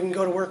 and then we can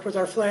go to work with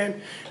our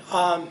flame.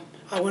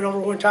 I went over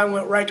one time,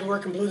 went right to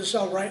work and blew the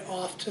cell right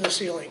off to the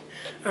ceiling.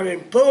 I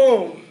mean,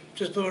 boom,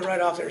 just blew it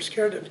right off there.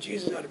 Scared the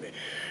bejesus out of me.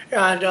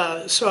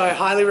 And so I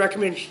highly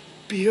recommend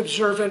be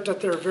observant that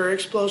they're very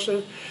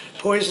explosive,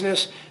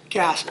 poisonous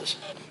gases.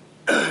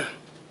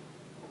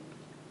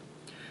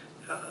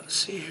 Let's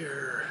see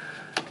here.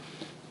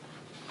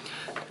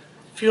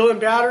 Fuel and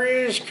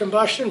batteries,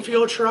 combustion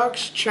fuel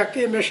trucks. Check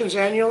the emissions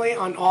annually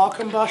on all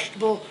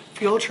combustible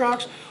fuel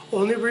trucks.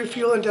 Only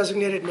refuel in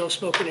designated no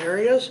smoking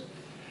areas.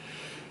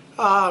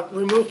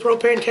 Remove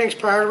propane tanks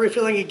prior to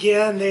refilling.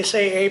 Again, they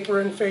say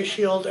apron, face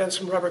shield, and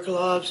some rubber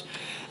gloves.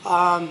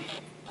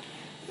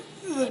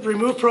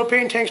 Remove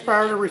propane tanks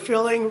prior to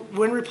refilling.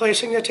 When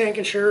replacing the tank,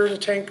 ensure the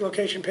tank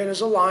location pin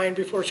is aligned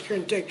before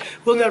securing the tank.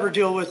 We'll never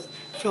deal with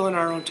filling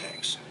our own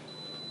tanks.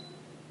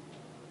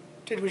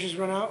 Did we just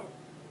run out?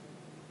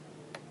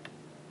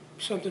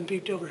 Something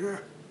beeped over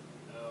here.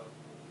 No.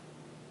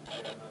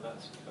 Yeah, no,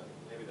 that's cut.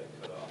 Maybe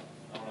that cut off.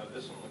 I don't know.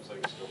 This one looks like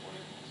it's still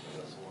running, so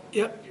that's the one.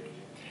 Yep.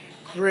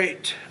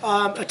 Great.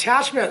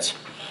 Attachments.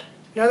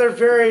 Another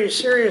very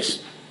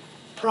serious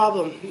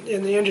problem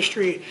in the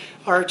industry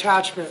are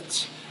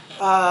attachments.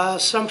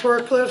 Some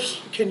forklifts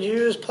can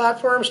use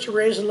platforms to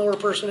raise and lower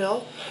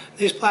personnel.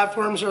 These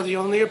platforms are the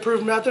only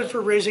approved method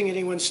for raising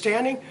anyone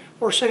standing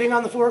or sitting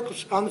on the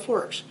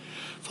forks.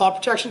 Fall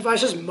protection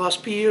devices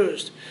must be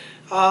used.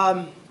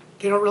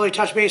 They don't really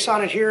touch base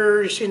on it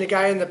here. You've seen the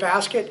guy in the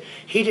basket.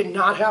 He did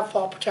not have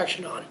fall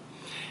protection on.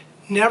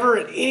 Never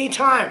at any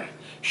time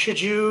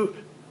should you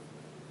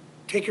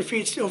take your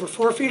feet over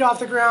 4 feet off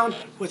the ground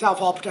without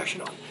fall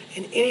protection on,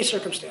 in any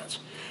circumstance.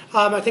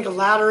 I think a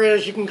ladder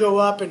is, you can go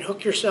up and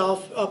hook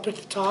yourself up at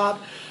the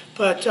top,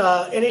 but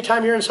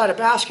anytime you're inside a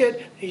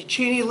basket, the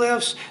genie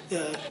lifts,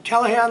 the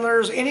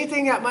telehandlers,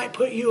 anything that might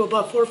put you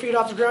above 4 feet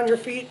off the ground, your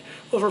feet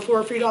over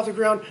 4 feet off the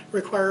ground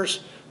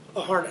requires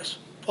a harness,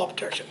 fall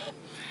protection.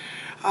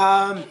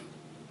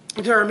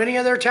 There are many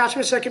other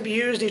attachments that can be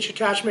used. Each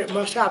attachment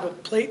must have a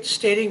plate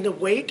stating the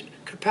weight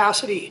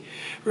capacity.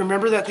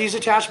 Remember that these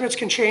attachments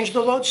can change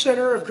the load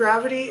center of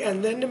gravity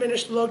and then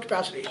diminish the load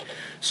capacity.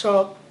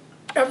 So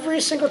every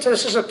single,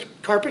 this is a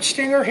carpet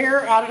stinger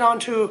here added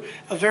onto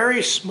a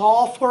very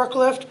small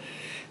forklift,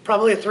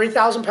 probably a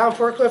 3,000 pound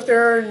forklift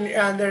there,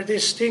 and they're,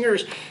 these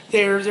stingers,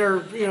 they're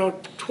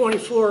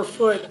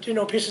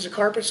 24-foot pieces of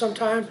carpet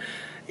sometime.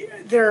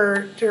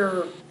 Their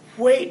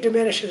weight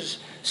diminishes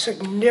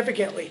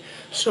significantly.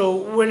 So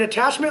when an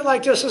attachment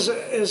like this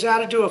is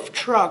added to a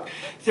truck,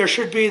 there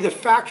should be the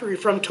factory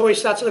from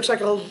Toys. That looks like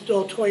a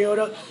little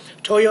Toyota.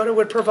 Toyota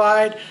would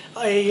provide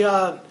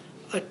a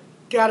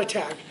data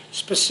tag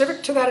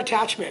specific to that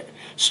attachment.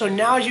 So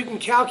now you can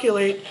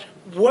calculate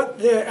what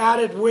the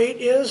added weight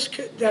is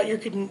that you're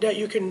going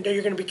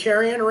to be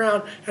carrying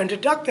around and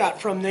deduct that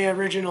from the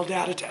original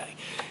data tag.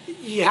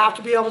 You have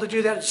to be able to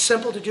do that. It's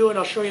simple to do, and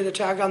I'll show you the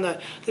tag on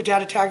the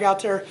data tag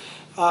out there.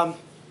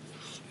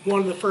 One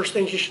of the first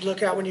things you should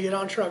look at when you get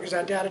on truck is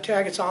that data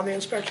tag. It's on the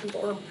inspection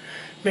form.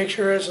 Make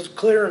sure it's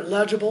clear and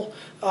legible.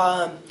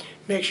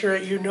 Make sure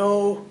that you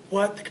know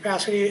what the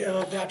capacity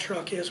of that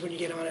truck is when you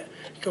get on it.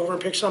 You go over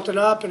and pick something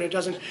up and it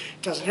doesn't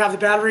have the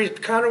battery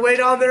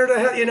counterweight on there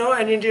to,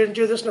 and you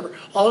do this number.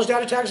 All those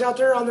data tags out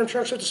there on them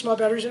trucks with the small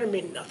batteries in it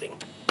mean nothing.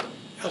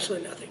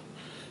 Absolutely nothing.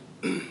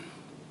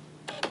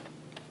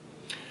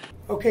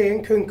 Okay,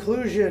 in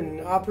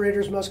conclusion,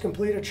 operators must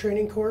complete a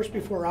training course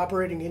before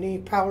operating any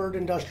powered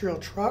industrial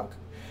truck.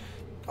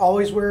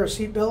 Always wear a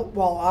seatbelt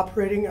while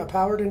operating a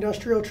powered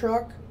industrial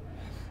truck.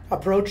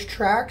 Approach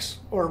tracks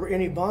or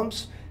any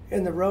bumps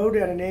in the road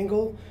at an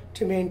angle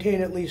to maintain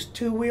at least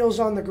 2 wheels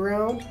on the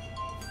ground.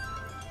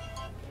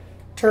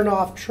 Turn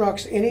off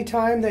trucks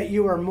anytime that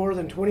you are more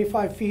than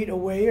 25 feet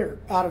away or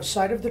out of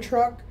sight of the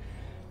truck.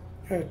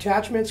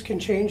 Attachments can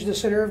change the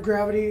center of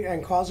gravity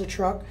and cause a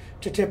truck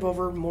to tip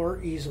over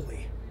more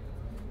easily.